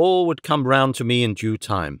 All would come round to me in due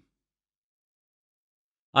time.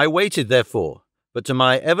 I waited, therefore, but to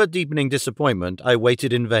my ever-deepening disappointment I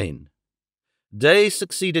waited in vain. Day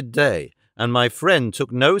succeeded day, and my friend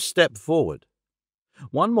took no step forward.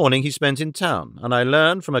 One morning he spent in town, and I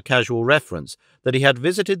learned from a casual reference that he had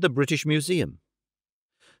visited the British Museum.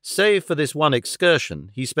 Save for this one excursion,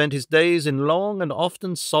 he spent his days in long and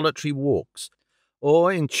often solitary walks,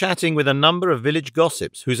 or in chatting with a number of village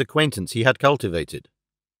gossips whose acquaintance he had cultivated.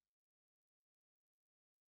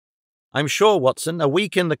 "I'm sure, Watson, a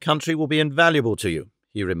week in the country will be invaluable to you,"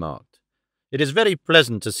 he remarked. "It is very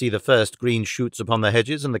pleasant to see the first green shoots upon the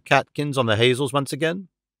hedges and the catkins on the hazels once again.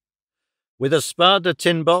 With a spade, a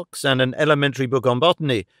tin box, and an elementary book on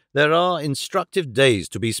botany, there are instructive days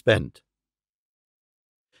to be spent."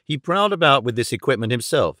 He prowled about with this equipment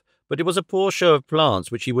himself, but it was a poor show of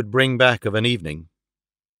plants which he would bring back of an evening.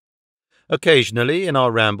 Occasionally, in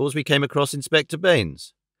our rambles, we came across Inspector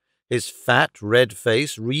Baines. His fat, red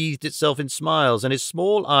face wreathed itself in smiles, and his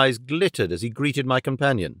small eyes glittered as he greeted my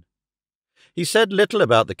companion. He said little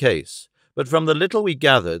about the case, but from the little we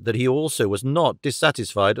gathered that he also was not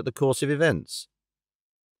dissatisfied at the course of events.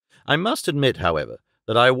 I must admit, however,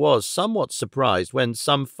 that I was somewhat surprised when,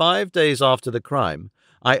 some 5 days after the crime,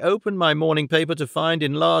 I opened my morning paper to find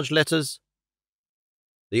in large letters,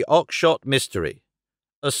 "The Oxshott Mystery.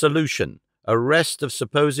 A solution. Arrest of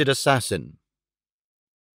supposed assassin."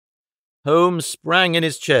 Holmes sprang in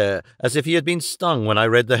his chair as if he had been stung when I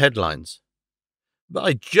read the headlines.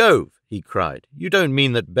 "By Jove!" he cried. "You don't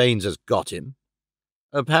mean that Baines has got him?"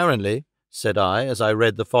 "Apparently," said I as I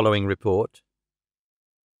read the following report.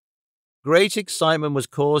 Great excitement was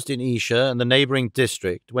caused in Esher and the neighbouring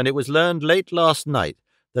district when it was learned late last night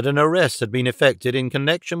that an arrest had been effected in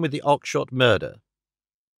connection with the Oxshott murder.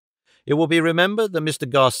 It will be remembered that Mr.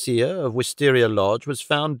 Garcia of Wisteria Lodge was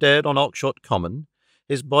found dead on Oxshott Common,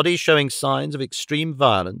 his body showing signs of extreme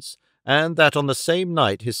violence, and that on the same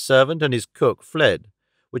night his servant and his cook fled,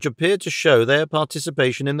 which appeared to show their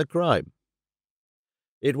participation in the crime.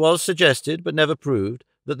 It was suggested, but never proved,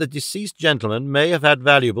 that the deceased gentleman may have had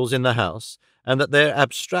valuables in the house, and that their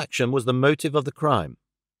abstraction was the motive of the crime.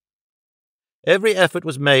 Every effort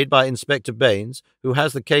was made by Inspector Baines, who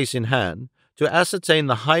has the case in hand, to ascertain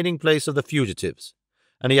the hiding place of the fugitives,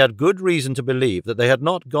 and he had good reason to believe that they had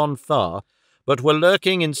not gone far, but were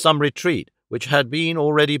lurking in some retreat which had been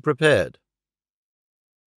already prepared.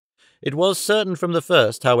 It was certain from the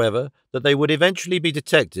first, however, that they would eventually be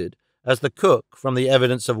detected, as the cook, from the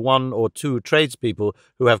evidence of 1 or 2 tradespeople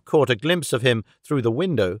who have caught a glimpse of him through the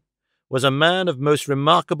window, was a man of most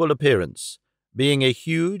remarkable appearance, being a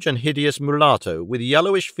huge and hideous mulatto with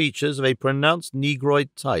yellowish features of a pronounced negroid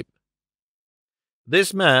type.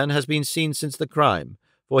 This man has been seen since the crime,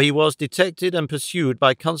 for he was detected and pursued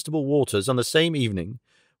by Constable Waters on the same evening,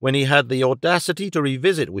 when he had the audacity to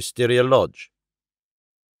revisit Wisteria Lodge.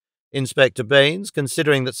 Inspector Baines,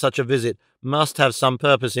 considering that such a visit must have some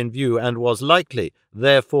purpose in view and was likely,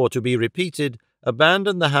 therefore, to be repeated,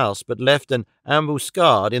 abandoned the house but left an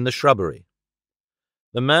ambuscade in the shrubbery.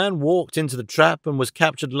 The man walked into the trap and was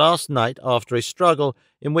captured last night after a struggle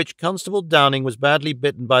in which Constable Downing was badly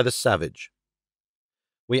bitten by the savage.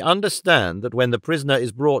 We understand that when the prisoner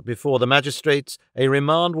is brought before the magistrates, a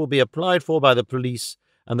remand will be applied for by the police,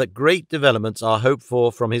 and that great developments are hoped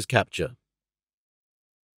for from his capture."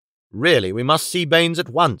 "Really, we must see Baines at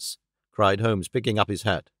once," cried Holmes, picking up his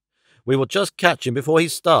hat. "We will just catch him before he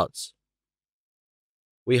starts."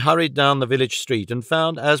 We hurried down the village street and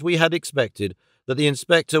found, as we had expected, that the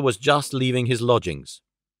inspector was just leaving his lodgings.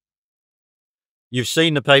 "You've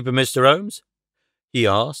seen the paper, Mr. Holmes?" he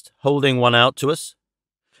asked, holding one out to us.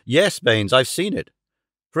 "Yes, Baines, I've seen it.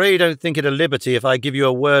 Pray don't think it a liberty if I give you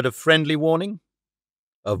a word of friendly warning."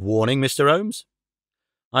 "Of warning, Mr. Holmes?"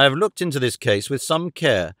 "I have looked into this case with some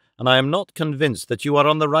care, and I am not convinced that you are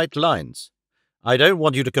on the right lines. I don't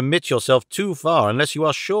want you to commit yourself too far unless you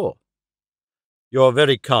are sure." "You are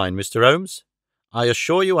very kind, Mr. Holmes. I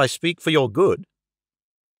assure you I speak for your good."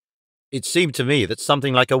 It seemed to me that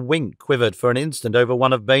something like a wink quivered for an instant over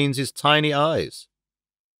one of Baines's tiny eyes.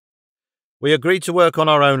 "We agreed to work on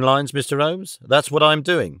our own lines, Mr. Holmes. That's what I'm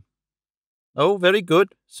doing." "Oh, very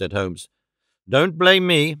good," said Holmes. "Don't blame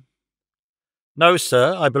me." "No,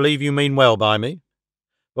 sir, I believe you mean well by me.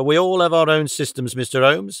 But we all have our own systems, Mr.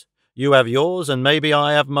 Holmes. You have yours, and maybe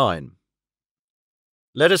I have mine.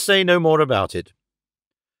 Let us say no more about it.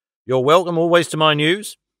 You're welcome always to my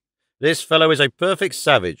news. This fellow is a perfect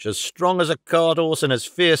savage, as strong as a cart horse and as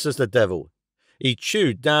fierce as the devil. He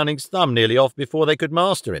chewed Downing's thumb nearly off before they could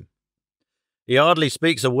master him. He hardly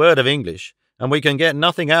speaks a word of English, and we can get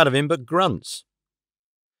nothing out of him but grunts."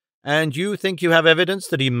 "And you think you have evidence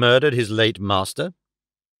that he murdered his late master?"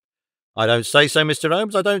 "I don't say so, Mr.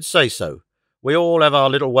 Holmes, I don't say so. We all have our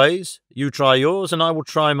little ways. You try yours, and I will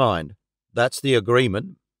try mine. That's the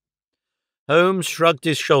agreement." Holmes shrugged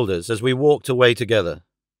his shoulders as we walked away together.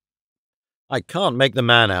 "I can't make the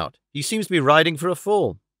man out. He seems to be riding for a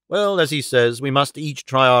fall. Well, as he says, we must each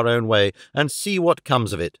try our own way and see what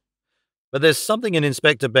comes of it. But there's something in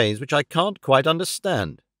Inspector Baines which I can't quite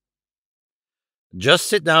understand." "Just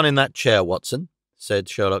sit down in that chair, Watson," said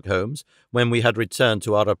Sherlock Holmes, when we had returned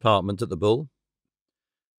to our apartment at the Bull.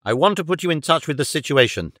 "I want to put you in touch with the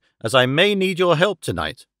situation, as I may need your help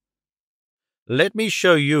tonight. Let me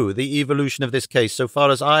show you the evolution of this case so far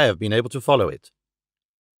as I have been able to follow it.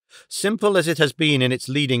 Simple as it has been in its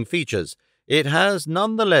leading features, it has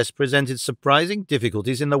nonetheless presented surprising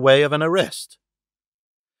difficulties in the way of an arrest.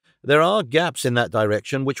 There are gaps in that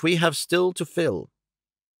direction which we have still to fill.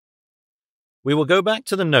 We will go back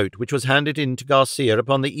to the note which was handed in to Garcia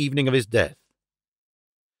upon the evening of his death.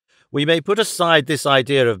 We may put aside this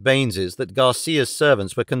idea of Baines's that Garcia's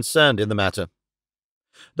servants were concerned in the matter.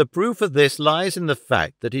 The proof of this lies in the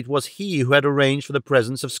fact that it was he who had arranged for the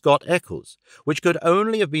presence of Scott Eccles, which could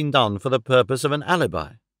only have been done for the purpose of an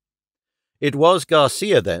alibi. It was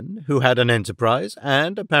Garcia, then, who had an enterprise,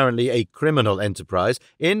 and apparently a criminal enterprise,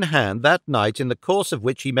 in hand that night in the course of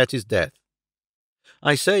which he met his death.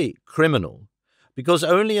 I say criminal, because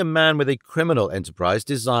only a man with a criminal enterprise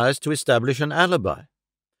desires to establish an alibi.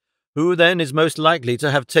 Who, then, is most likely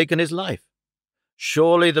to have taken his life?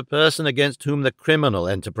 Surely the person against whom the criminal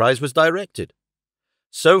enterprise was directed.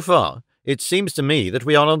 So far, it seems to me that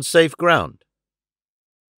we are on safe ground.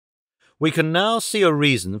 We can now see a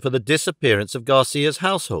reason for the disappearance of Garcia's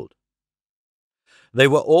household. They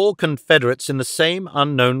were all confederates in the same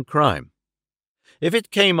unknown crime. If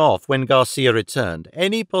it came off when Garcia returned,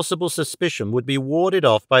 any possible suspicion would be warded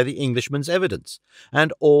off by the Englishman's evidence,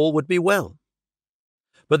 and all would be well.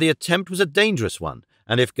 But the attempt was a dangerous one,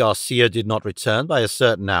 and if Garcia did not return by a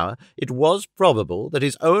certain hour, it was probable that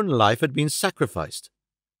his own life had been sacrificed.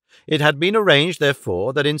 It had been arranged,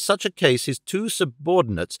 therefore, that in such a case his two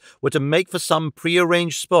subordinates were to make for some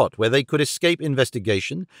prearranged spot where they could escape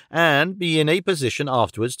investigation and be in a position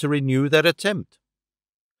afterwards to renew their attempt.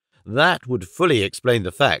 That would fully explain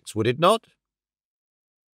the facts, would it not?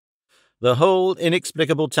 The whole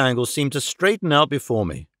inexplicable tangle seemed to straighten out before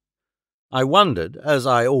me. I wondered, as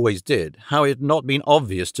I always did, how it had not been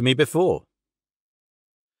obvious to me before.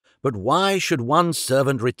 But why should one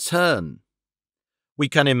servant return? We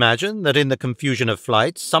can imagine that in the confusion of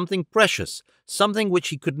flight, something precious, something which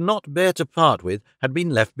he could not bear to part with, had been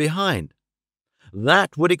left behind.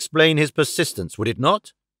 That would explain his persistence, would it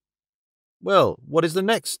not? Well, what is the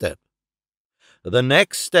next step? The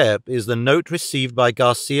next step is the note received by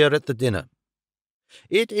Garcia at the dinner.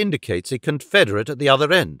 It indicates a confederate at the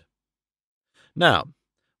other end. Now,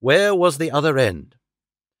 where was the other end?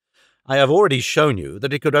 I have already shown you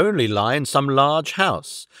that it could only lie in some large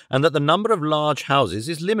house, and that the number of large houses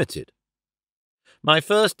is limited. My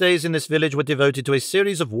first days in this village were devoted to a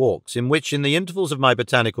series of walks in which, in the intervals of my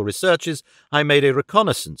botanical researches, I made a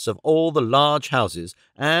reconnaissance of all the large houses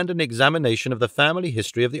and an examination of the family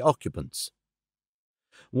history of the occupants.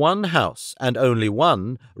 One house, and only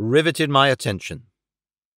one, riveted my attention.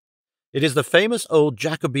 It is the famous old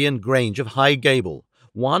Jacobean Grange of High Gable,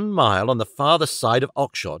 1 mile on the farther side of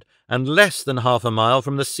Oxshott, and less than half a mile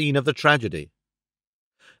from the scene of the tragedy.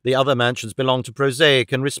 The other mansions belong to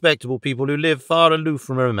prosaic and respectable people who live far aloof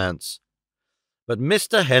from romance. But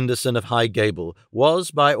Mr. Henderson of High Gable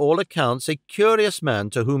was, by all accounts, a curious man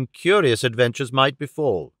to whom curious adventures might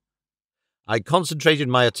befall. I concentrated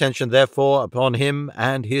my attention, therefore, upon him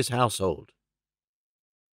and his household.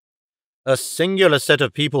 A singular set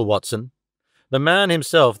of people, Watson. The man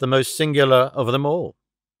himself the most singular of them all.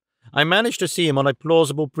 I managed to see him on a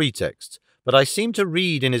plausible pretext, but I seemed to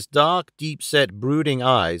read in his dark, deep-set, brooding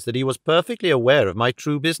eyes that he was perfectly aware of my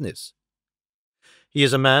true business. He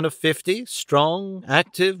is a man of 50, strong,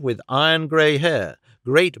 active, with iron-grey hair,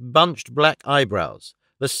 great bunched black eyebrows,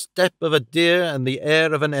 the step of a deer and the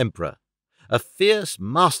air of an emperor, a fierce,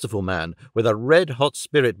 masterful man with a red-hot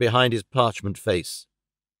spirit behind his parchment face.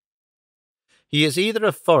 He is either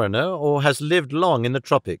a foreigner or has lived long in the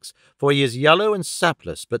tropics, for he is yellow and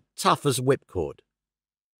sapless, but tough as whipcord.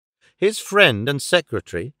 His friend and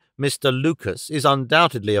secretary, Mr. Lucas, is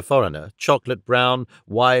undoubtedly a foreigner, chocolate-brown,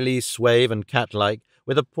 wily, suave, and cat-like,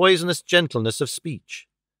 with a poisonous gentleness of speech.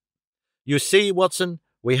 You see, Watson,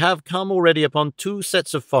 we have come already upon 2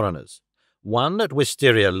 sets of foreigners, one at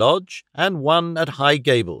Wisteria Lodge and one at High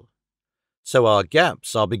Gable. So our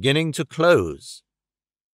gaps are beginning to close.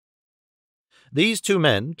 These 2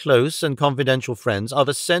 men, close and confidential friends, are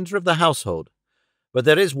the centre of the household, but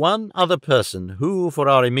there is one other person who, for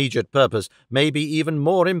our immediate purpose, may be even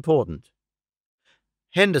more important.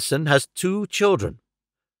 Henderson has 2 children,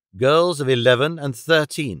 girls of 11 and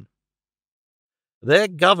 13. Their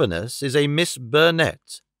governess is a Miss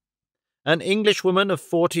Burnett, an Englishwoman of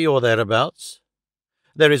 40 or thereabouts.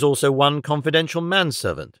 There is also one confidential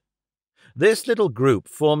manservant. This little group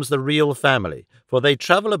forms the real family, for they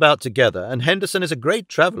travel about together, and Henderson is a great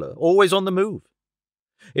traveller, always on the move.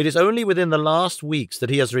 It is only within the last weeks that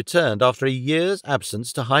he has returned after a year's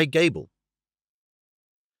absence to High Gable.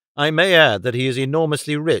 I may add that he is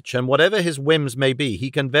enormously rich, and whatever his whims may be, he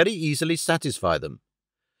can very easily satisfy them.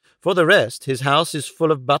 For the rest, his house is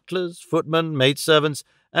full of butlers, footmen, maidservants,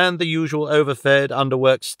 and the usual overfed,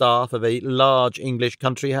 underworked staff of a large English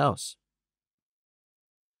country house.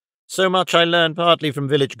 So much I learned partly from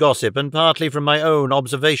village gossip and partly from my own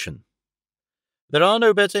observation. There are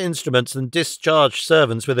no better instruments than discharged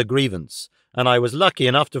servants with a grievance, and I was lucky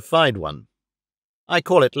enough to find one. I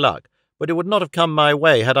call it luck, but it would not have come my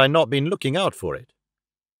way had I not been looking out for it.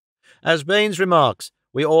 As Baines remarks,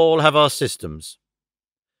 we all have our systems.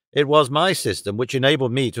 It was my system which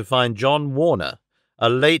enabled me to find John Warner, a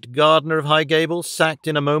late gardener of High Gable, sacked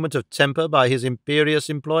in a moment of temper by his imperious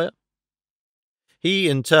employer. He,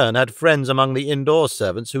 in turn, had friends among the indoor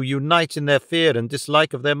servants who unite in their fear and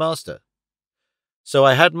dislike of their master. So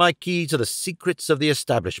I had my key to the secrets of the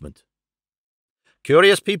establishment.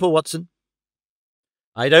 Curious people, Watson.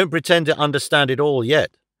 I don't pretend to understand it all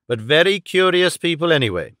yet, but very curious people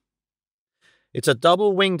anyway. It's a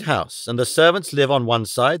double-winged house, and the servants live on one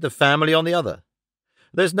side, the family on the other.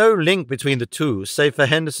 There's no link between the two, save for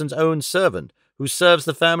Henderson's own servant, who serves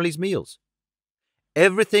the family's meals.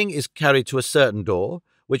 Everything is carried to a certain door,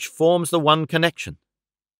 which forms the one connection.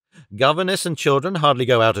 Governess and children hardly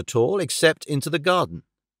go out at all, except into the garden.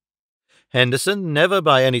 Henderson never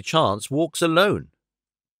by any chance walks alone.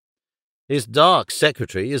 His dark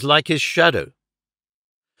secretary is like his shadow.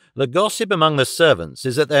 The gossip among the servants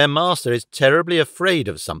is that their master is terribly afraid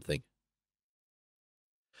of something.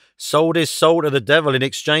 Sold his soul to the devil in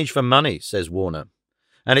exchange for money, says Warner,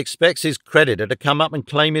 and expects his creditor to come up and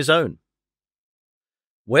claim his own.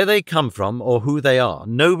 Where they come from or who they are,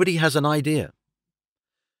 nobody has an idea.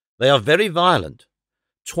 They are very violent.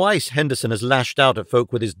 Twice Henderson has lashed out at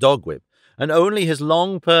folk with his dog whip, and only his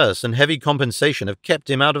long purse and heavy compensation have kept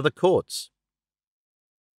him out of the courts.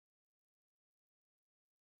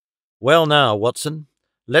 Well now, Watson,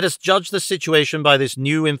 Let us judge the situation by this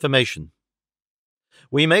new information.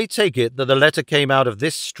 We may take it that the letter came out of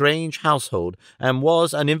this strange household and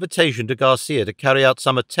was an invitation to Garcia to carry out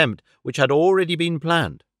some attempt which had already been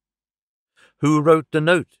planned. Who wrote the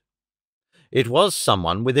note? It was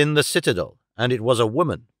someone within the citadel, and it was a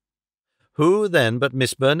woman. Who then but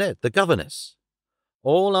Miss Burnett, the governess?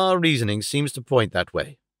 All our reasoning seems to point that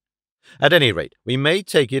way. At any rate, we may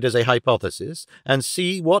take it as a hypothesis and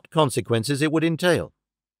see what consequences it would entail.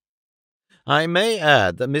 I may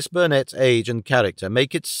add that Miss Burnett's age and character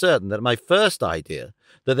make it certain that my first idea,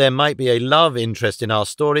 that there might be a love interest in our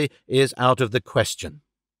story, is out of the question.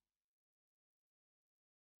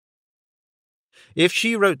 If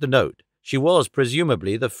she wrote the note, she was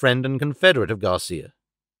presumably the friend and confederate of Garcia.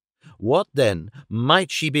 What, then, might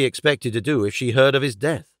she be expected to do if she heard of his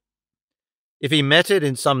death? If he met it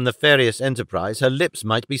in some nefarious enterprise, her lips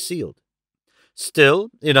might be sealed. Still,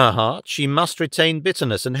 in her heart, she must retain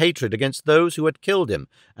bitterness and hatred against those who had killed him,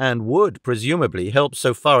 and would, presumably, help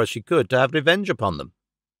so far as she could to have revenge upon them.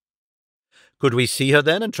 Could we see her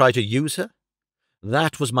then and try to use her?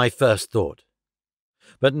 That was my first thought.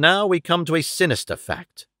 But now we come to a sinister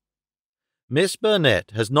fact. Miss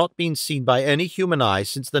Burnett has not been seen by any human eye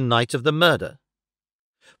since the night of the murder.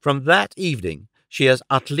 From that evening she has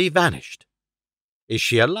utterly vanished. Is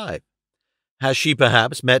she alive? Has she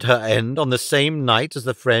perhaps met her end on the same night as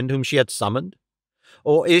the friend whom she had summoned?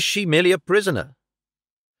 Or is she merely a prisoner?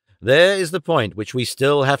 There is the point which we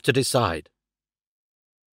still have to decide.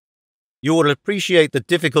 You will appreciate the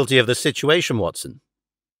difficulty of the situation, Watson.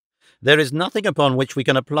 There is nothing upon which we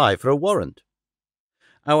can apply for a warrant.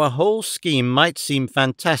 Our whole scheme might seem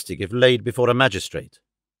fantastic if laid before a magistrate.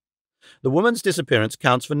 The woman's disappearance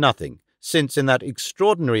counts for nothing, since in that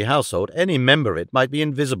extraordinary household any member of it might be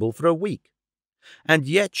invisible for a week. And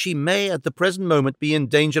yet she may at the present moment be in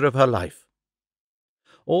danger of her life.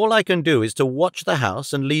 All I can do is to watch the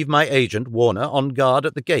house and leave my agent, Warner, on guard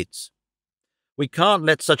at the gates. We can't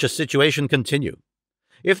let such a situation continue.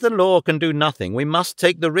 If the law can do nothing, we must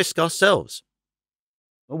take the risk ourselves.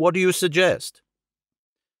 What do you suggest?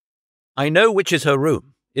 I know which is her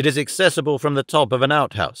room. It is accessible from the top of an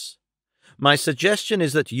outhouse. My suggestion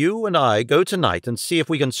is that you and I go tonight and see if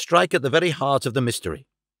we can strike at the very heart of the mystery.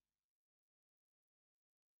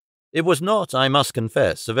 It was not, I must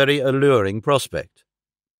confess, a very alluring prospect.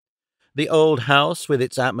 The old house with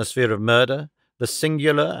its atmosphere of murder, the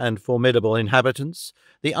singular and formidable inhabitants,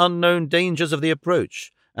 the unknown dangers of the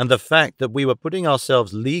approach, and the fact that we were putting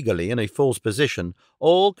ourselves legally in a false position,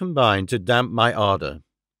 all combined to damp my ardour.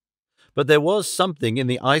 But there was something in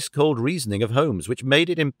the ice-cold reasoning of Holmes which made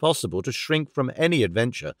it impossible to shrink from any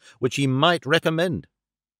adventure which he might recommend.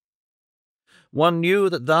 One knew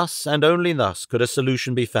that thus and only thus could a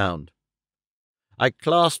solution be found. I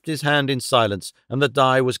clasped his hand in silence, and the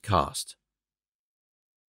die was cast.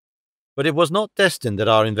 But it was not destined that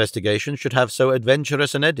our investigation should have so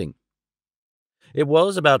adventurous an ending. It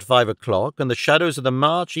was about 5 o'clock, and the shadows of the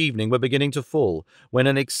March evening were beginning to fall, when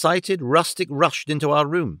an excited rustic rushed into our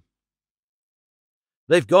room.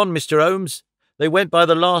 "They've gone, Mr. Holmes. They went by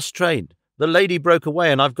the last train. The lady broke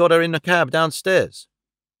away, and I've got her in a cab downstairs."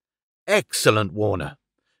 "Excellent, Warner,"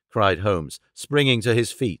 cried Holmes, springing to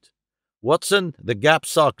his feet. "Watson, the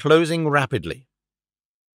gaps are closing rapidly."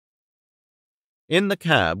 In the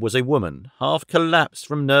cab was a woman, half collapsed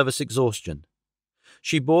from nervous exhaustion.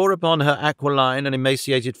 She bore upon her aquiline and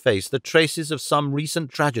emaciated face the traces of some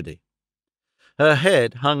recent tragedy. Her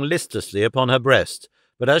head hung listlessly upon her breast,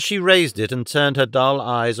 but as she raised it and turned her dull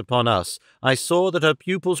eyes upon us, I saw that her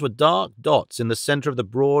pupils were dark dots in the centre of the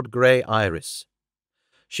broad grey iris.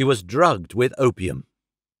 She was drugged with opium.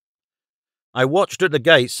 "I watched at the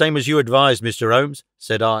gate, same as you advised, Mr. Holmes,"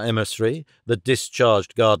 said our emissary, the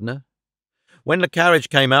discharged gardener. "When the carriage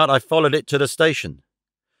came out, I followed it to the station.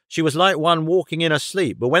 She was like one walking in her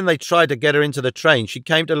sleep, but when they tried to get her into the train, she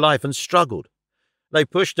came to life and struggled. They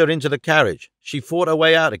pushed her into the carriage. She fought her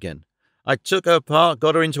way out again. I took her part,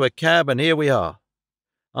 got her into a cab, and here we are.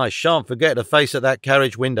 I shan't forget the face at that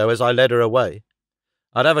carriage window as I led her away.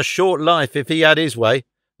 I'd have a short life if he had his way,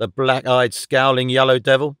 the black-eyed, scowling yellow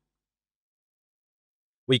devil."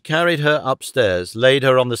 We carried her upstairs, laid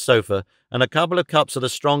her on the sofa, and a couple of cups of the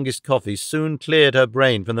strongest coffee soon cleared her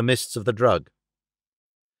brain from the mists of the drug.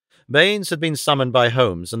 Baines had been summoned by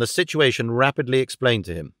Holmes, and the situation rapidly explained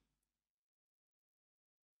to him.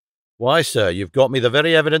 "Why, sir, you've got me the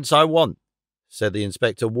very evidence I want," said the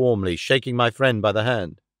inspector warmly, shaking my friend by the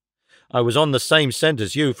hand. "I was on the same scent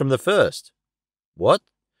as you from the first." "What?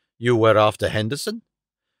 You were after Henderson?"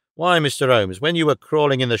 "Why, Mr. Holmes, when you were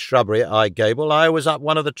crawling in the shrubbery at High Gable, I was up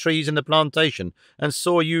one of the trees in the plantation and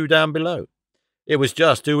saw you down below. It was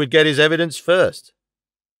just who would get his evidence first.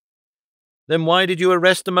 Then why did you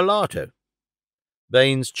arrest the mulatto?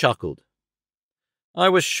 Baines chuckled. I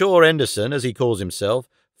was sure Henderson, as he calls himself,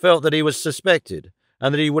 felt that he was suspected,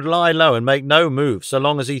 and that he would lie low and make no move so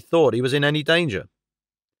long as he thought he was in any danger.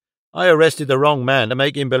 I arrested the wrong man to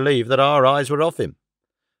make him believe that our eyes were off him.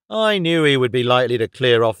 I knew he would be likely to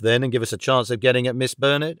clear off then and give us a chance of getting at Miss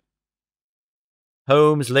Burnett.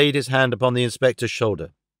 Holmes laid his hand upon the inspector's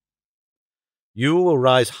shoulder. You will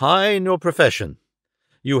rise high in your profession.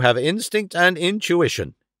 You have instinct and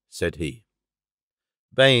intuition, said he.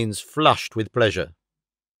 Baines flushed with pleasure.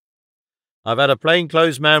 I've had a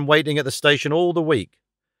plainclothes man waiting at the station all the week.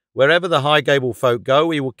 Wherever the Highgable folk go,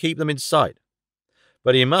 he will keep them in sight.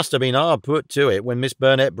 But he must have been hard put to it when Miss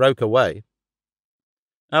Burnett broke away.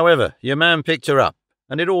 However, your man picked her up,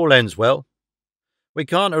 and it all ends well. We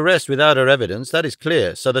can't arrest without her evidence, that is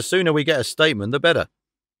clear, so the sooner we get a statement, the better.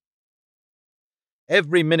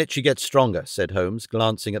 Every minute she gets stronger, said Holmes,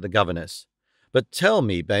 glancing at the governess. But tell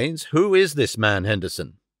me, Baines, who is this man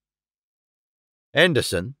Henderson?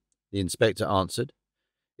 Henderson, the inspector answered,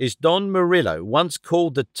 is Don Murillo, once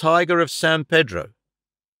called the Tiger of San Pedro.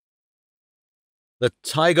 The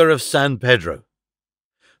Tiger of San Pedro.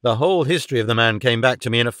 The whole history of the man came back to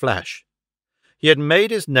me in a flash. He had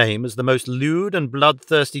made his name as the most lewd and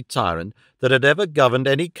bloodthirsty tyrant that had ever governed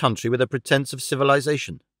any country with a pretence of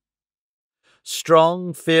civilization.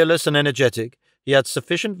 Strong, fearless, and energetic, he had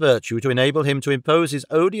sufficient virtue to enable him to impose his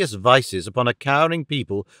odious vices upon a cowering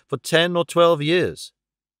people for 10 or 12 years.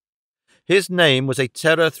 His name was a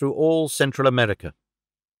terror through all Central America.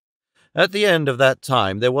 At the end of that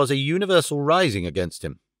time there was a universal rising against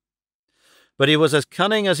him. But he was as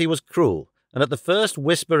cunning as he was cruel, and at the first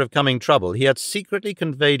whisper of coming trouble he had secretly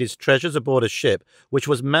conveyed his treasures aboard a ship which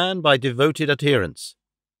was manned by devoted adherents.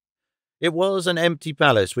 It was an empty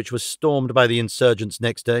palace which was stormed by the insurgents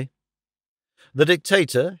next day. The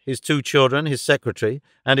dictator, his 2 children, his secretary,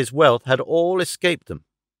 and his wealth had all escaped them.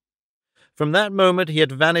 From that moment he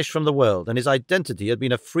had vanished from the world, and his identity had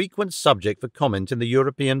been a frequent subject for comment in the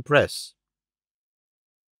European press.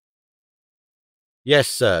 Yes,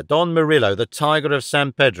 sir, Don Murillo, the Tiger of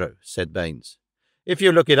San Pedro, said Baines. If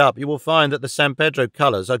you look it up, you will find that the San Pedro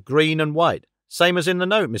colours are green and white, same as in the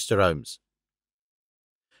note, Mr. Holmes.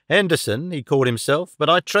 Henderson, he called himself, but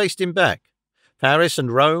I traced him back. Paris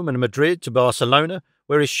and Rome and Madrid to Barcelona,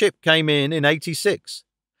 where his ship came in 86.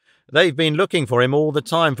 They've been looking for him all the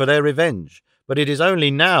time for their revenge, but it is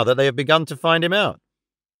only now that they have begun to find him out.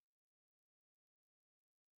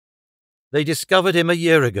 They discovered him a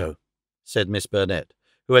year ago, said Miss Burnett,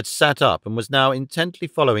 who had sat up and was now intently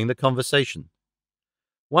following the conversation.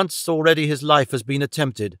 Once already his life has been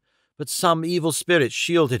attempted, but some evil spirit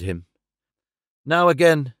shielded him. Now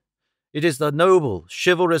again, it is the noble,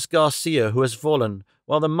 chivalrous Garcia who has fallen,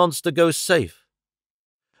 while the monster goes safe.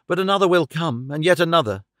 But another will come, and yet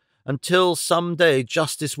another, until some day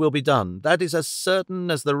justice will be done. That is as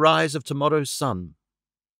certain as the rise of tomorrow's sun.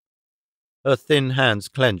 Her thin hands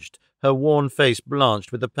clenched, her worn face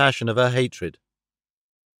blanched with the passion of her hatred.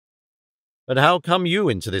 But how come you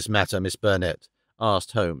into this matter, Miss Burnett?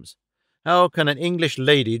 Asked Holmes. How can an English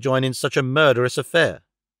lady join in such a murderous affair?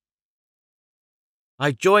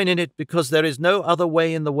 I join in it because there is no other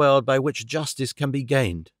way in the world by which justice can be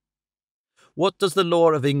gained. What does the law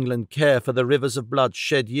of England care for the rivers of blood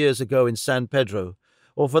shed years ago in San Pedro,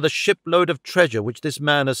 or for the shipload of treasure which this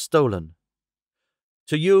man has stolen?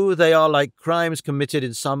 To you they are like crimes committed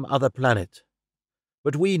in some other planet.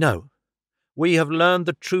 But we know. We have learned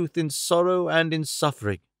the truth in sorrow and in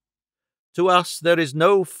suffering. To us there is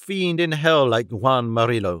no fiend in hell like Juan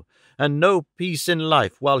Murillo, and no peace in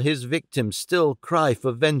life while his victims still cry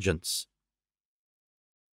for vengeance.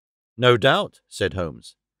 No doubt, said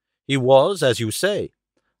Holmes. He was, as you say.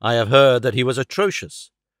 I have heard that he was atrocious.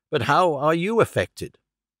 But how are you affected?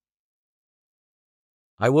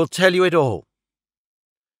 I will tell you it all.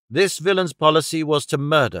 This villain's policy was to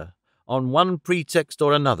murder, on one pretext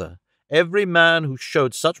or another, every man who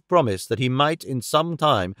showed such promise that he might in some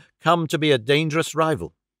time come to be a dangerous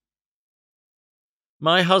rival.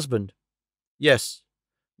 My husband, yes,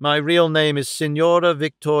 my real name is Signora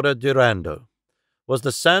Victoria Durando, was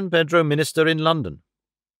the San Pedro minister in London.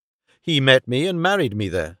 He met me and married me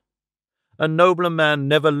there. A nobler man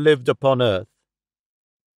never lived upon earth.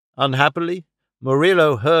 Unhappily,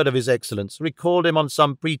 Murillo heard of his excellence, recalled him on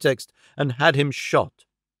some pretext, and had him shot.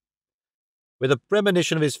 With a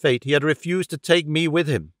premonition of his fate, he had refused to take me with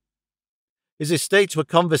him. His estates were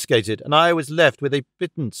confiscated, and I was left with a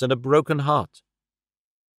pittance and a broken heart.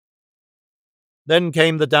 Then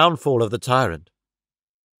came the downfall of the tyrant.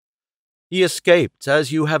 He escaped,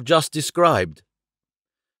 as you have just described,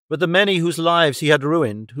 But the many whose lives he had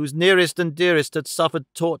ruined, whose nearest and dearest had suffered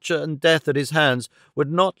torture and death at his hands,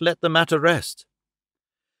 would not let the matter rest.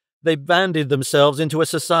 They banded themselves into a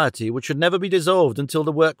society which should never be dissolved until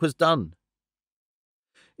the work was done.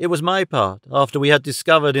 It was my part, after we had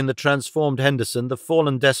discovered in the transformed Henderson the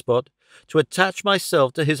fallen despot, to attach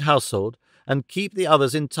myself to his household and keep the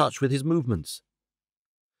others in touch with his movements.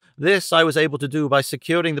 This I was able to do by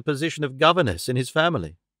securing the position of governess in his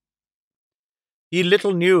family. He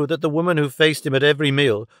little knew that the woman who faced him at every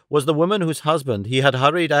meal was the woman whose husband he had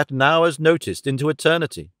hurried at an hour's notice into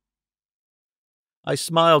eternity. I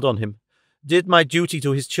smiled on him, did my duty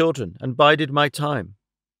to his children, and bided my time.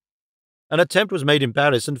 An attempt was made in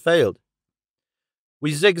Paris and failed.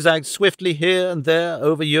 We zigzagged swiftly here and there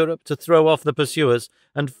over Europe to throw off the pursuers,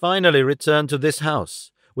 and finally returned to this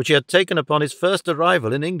house, which he had taken upon his first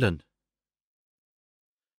arrival in England.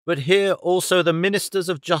 But here also the ministers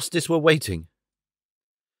of justice were waiting.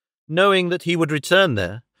 Knowing that he would return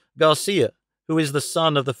there, Garcia, who is the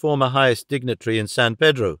son of the former highest dignitary in San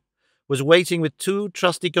Pedro, was waiting with 2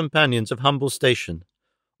 trusty companions of humble station,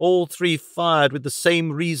 all 3 fired with the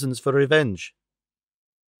same reasons for revenge.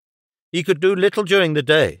 He could do little during the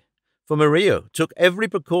day, for Murillo took every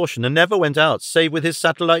precaution and never went out save with his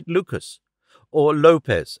satellite Lucas, or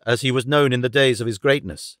Lopez, as he was known in the days of his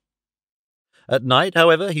greatness. At night,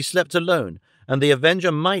 however, he slept alone, and the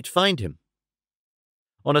avenger might find him.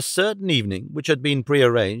 On a certain evening, which had been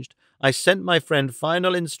prearranged, I sent my friend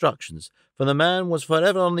final instructions, for the man was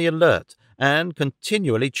forever on the alert and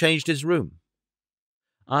continually changed his room.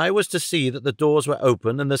 I was to see that the doors were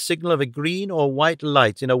open, and the signal of a green or white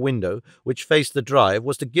light in a window which faced the drive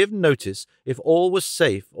was to give notice if all was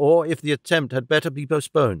safe or if the attempt had better be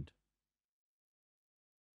postponed.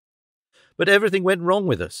 But everything went wrong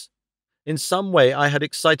with us. In some way I had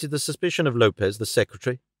excited the suspicion of Lopez, the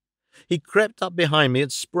secretary. He crept up behind me and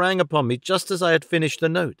sprang upon me just as I had finished the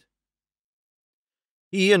note.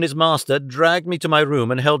 He and his master dragged me to my room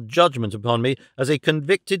and held judgment upon me as a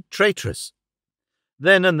convicted traitress.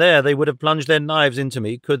 Then and there they would have plunged their knives into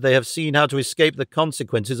me could they have seen how to escape the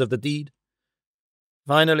consequences of the deed.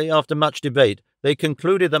 Finally, after much debate, they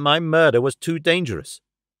concluded that my murder was too dangerous.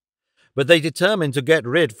 But they determined to get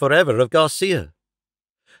rid forever of Garcia.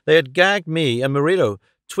 They had gagged me, and Murillo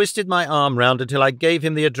twisted my arm round until I gave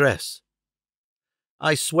him the address.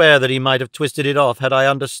 I swear that he might have twisted it off had I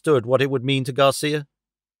understood what it would mean to Garcia.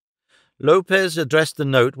 Lopez addressed the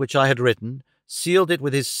note which I had written, sealed it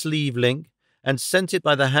with his sleeve link, and sent it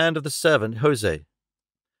by the hand of the servant, Jose.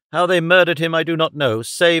 How they murdered him I do not know,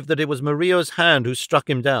 save that it was Murillo's hand who struck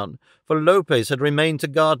him down, for Lopez had remained to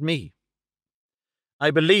guard me.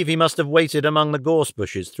 I believe he must have waited among the gorse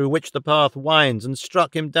bushes through which the path winds and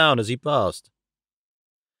struck him down as he passed.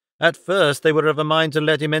 At first they were of a mind to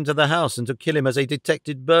let him enter the house and to kill him as a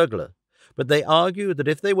detected burglar, but they argued that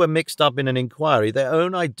if they were mixed up in an inquiry their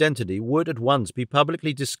own identity would at once be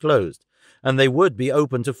publicly disclosed, and they would be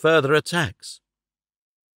open to further attacks.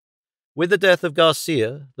 With the death of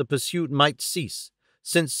Garcia, the pursuit might cease,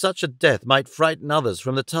 since such a death might frighten others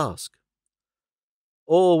from the task.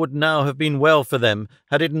 All would now have been well for them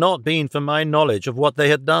had it not been for my knowledge of what they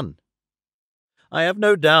had done. I have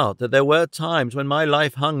no doubt that there were times when my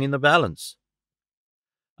life hung in the balance.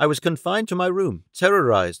 I was confined to my room,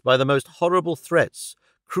 terrorized by the most horrible threats,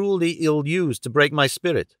 cruelly ill-used to break my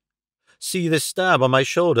spirit. See this stab on my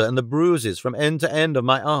shoulder and the bruises from end to end of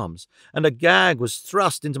my arms, and a gag was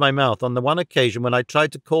thrust into my mouth on the one occasion when I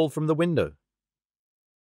tried to call from the window.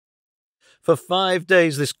 For 5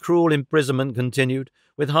 days this cruel imprisonment continued,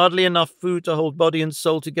 with hardly enough food to hold body and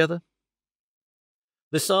soul together.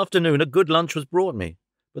 This afternoon a good lunch was brought me,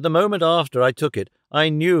 but the moment after I took it, I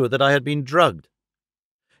knew that I had been drugged.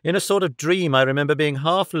 In a sort of dream I remember being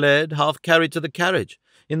half led, half carried to the carriage.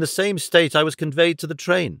 In the same state I was conveyed to the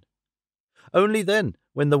train. Only then,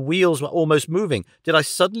 when the wheels were almost moving, did I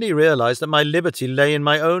suddenly realize that my liberty lay in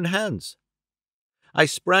my own hands. I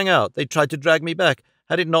sprang out. They tried to drag me back.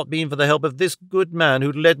 Had it not been for the help of this good man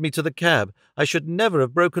who led me to the cab, I should never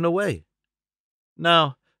have broken away.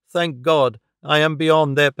 Now, thank God, I am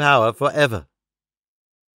beyond their power forever.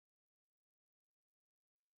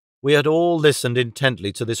 We had all listened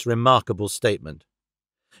intently to this remarkable statement.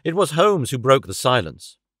 It was Holmes who broke the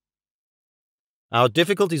silence. "Our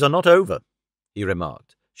difficulties are not over," he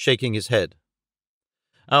remarked, shaking his head.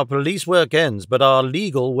 "Our police work ends, but our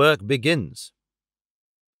legal work begins."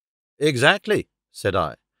 "Exactly," said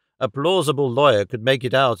I. "A plausible lawyer could make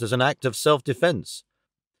it out as an act of self-defense.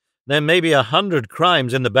 There may be 100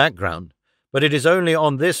 crimes in the background, but it is only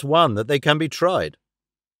on this one that they can be tried."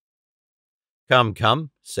 "Come,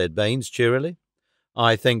 come," said Baines cheerily.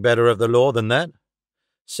 "I think better of the law than that.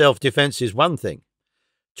 Self-defense is one thing.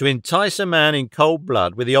 To entice a man in cold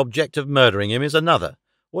blood with the object of murdering him is another,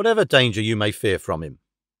 whatever danger you may fear from him.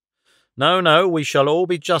 No, we shall all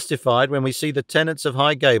be justified when we see the tenants of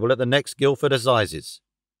High Gable at the next Guildford Assizes.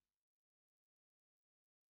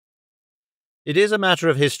 It is a matter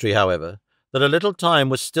of history, however, that a little time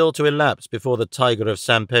was still to elapse before the Tiger of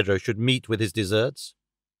San Pedro should meet with his deserts.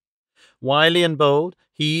 Wily and bold,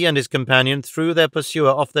 he and his companion threw their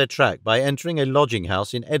pursuer off their track by entering a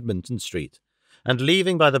lodging-house in Edmonton Street, and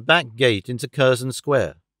leaving by the back gate into Curzon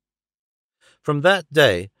Square. From that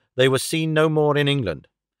day they were seen no more in England.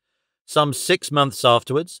 Some 6 months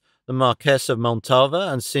afterwards, the Marquess of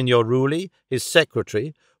Montalva and Signor Rulli, his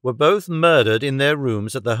secretary, were both murdered in their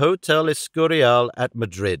rooms at the Hotel Escurial at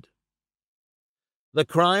Madrid. The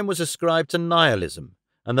crime was ascribed to nihilism,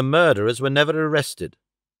 and the murderers were never arrested.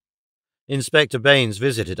 Inspector Baines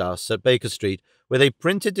visited us at Baker Street with a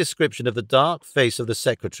printed description of the dark face of the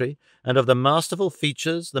secretary and of the masterful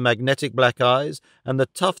features, the magnetic black eyes, and the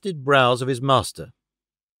tufted brows of his master.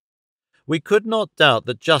 We could not doubt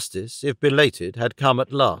that justice, if belated, had come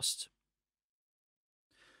at last.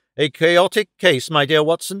 "A chaotic case, my dear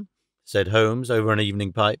Watson," said Holmes over an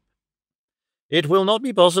evening pipe. "It will not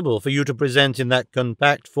be possible for you to present in that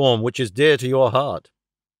compact form which is dear to your heart.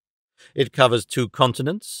 It covers 2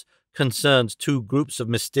 continents, concerns 2 groups of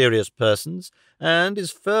mysterious persons, and is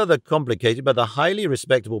further complicated by the highly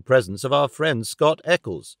respectable presence of our friend Scott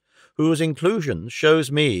Eccles, whose inclusion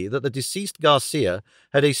shows me that the deceased Garcia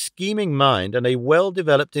had a scheming mind and a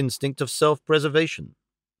well-developed instinct of self-preservation.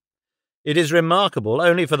 It is remarkable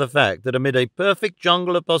only for the fact that amid a perfect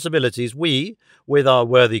jungle of possibilities we, with our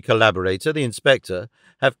worthy collaborator, the inspector,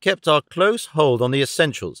 have kept our close hold on the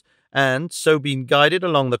essentials, and so been guided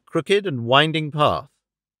along the crooked and winding path.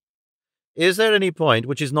 Is there any point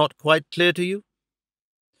which is not quite clear to you?"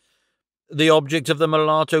 "The object of the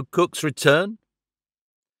mulatto cook's return?"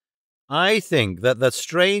 "I think that the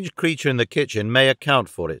strange creature in the kitchen may account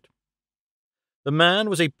for it. The man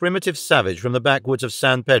was a primitive savage from the backwoods of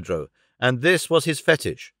San Pedro, and this was his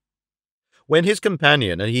fetish. When his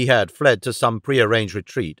companion and he had fled to some prearranged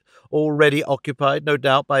retreat, already occupied no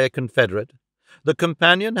doubt by a confederate, the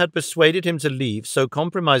companion had persuaded him to leave so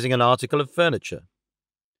compromising an article of furniture.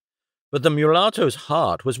 But the mulatto's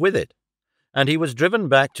heart was with it, and he was driven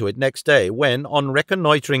back to it next day when, on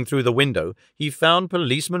reconnoitring through the window, he found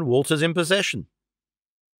Policeman Walters in possession.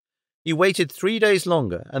 He waited 3 days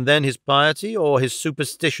longer, and then his piety or his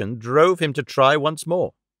superstition drove him to try once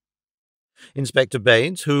more. Inspector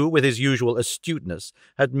Baines, who, with his usual astuteness,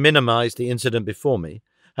 had minimized the incident before me,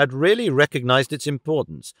 had really recognized its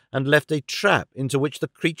importance and left a trap into which the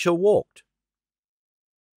creature walked.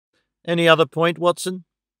 Any other point, Watson?"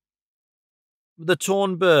 "The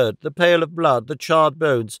torn bird, the pail of blood, the charred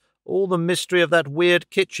bones, all the mystery of that weird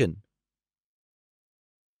kitchen."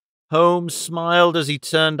 Holmes smiled as he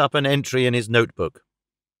turned up an entry in his notebook.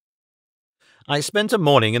 "I spent a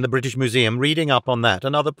morning in the British Museum reading up on that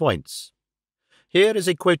and other points. Here is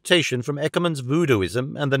a quotation from Eckermann's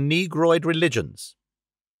Voodooism and the Negroid Religions.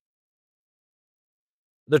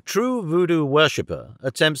 The true voodoo worshipper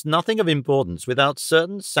attempts nothing of importance without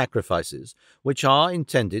certain sacrifices which are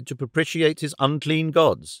intended to propitiate his unclean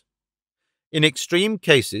gods. In extreme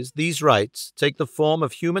cases, these rites take the form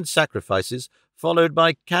of human sacrifices followed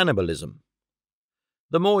by cannibalism.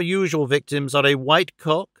 The more usual victims are a white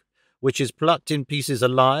cock, which is plucked in pieces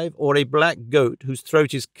alive, or a black goat whose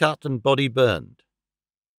throat is cut and body burned.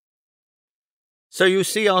 So you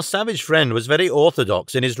see our savage friend was very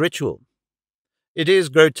orthodox in his ritual. It is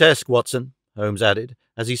grotesque, Watson," Holmes added,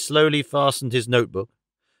 as he slowly fastened his notebook,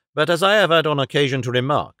 "but as I have had on occasion to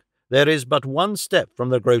remark, there is but one step from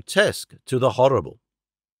the grotesque to the horrible."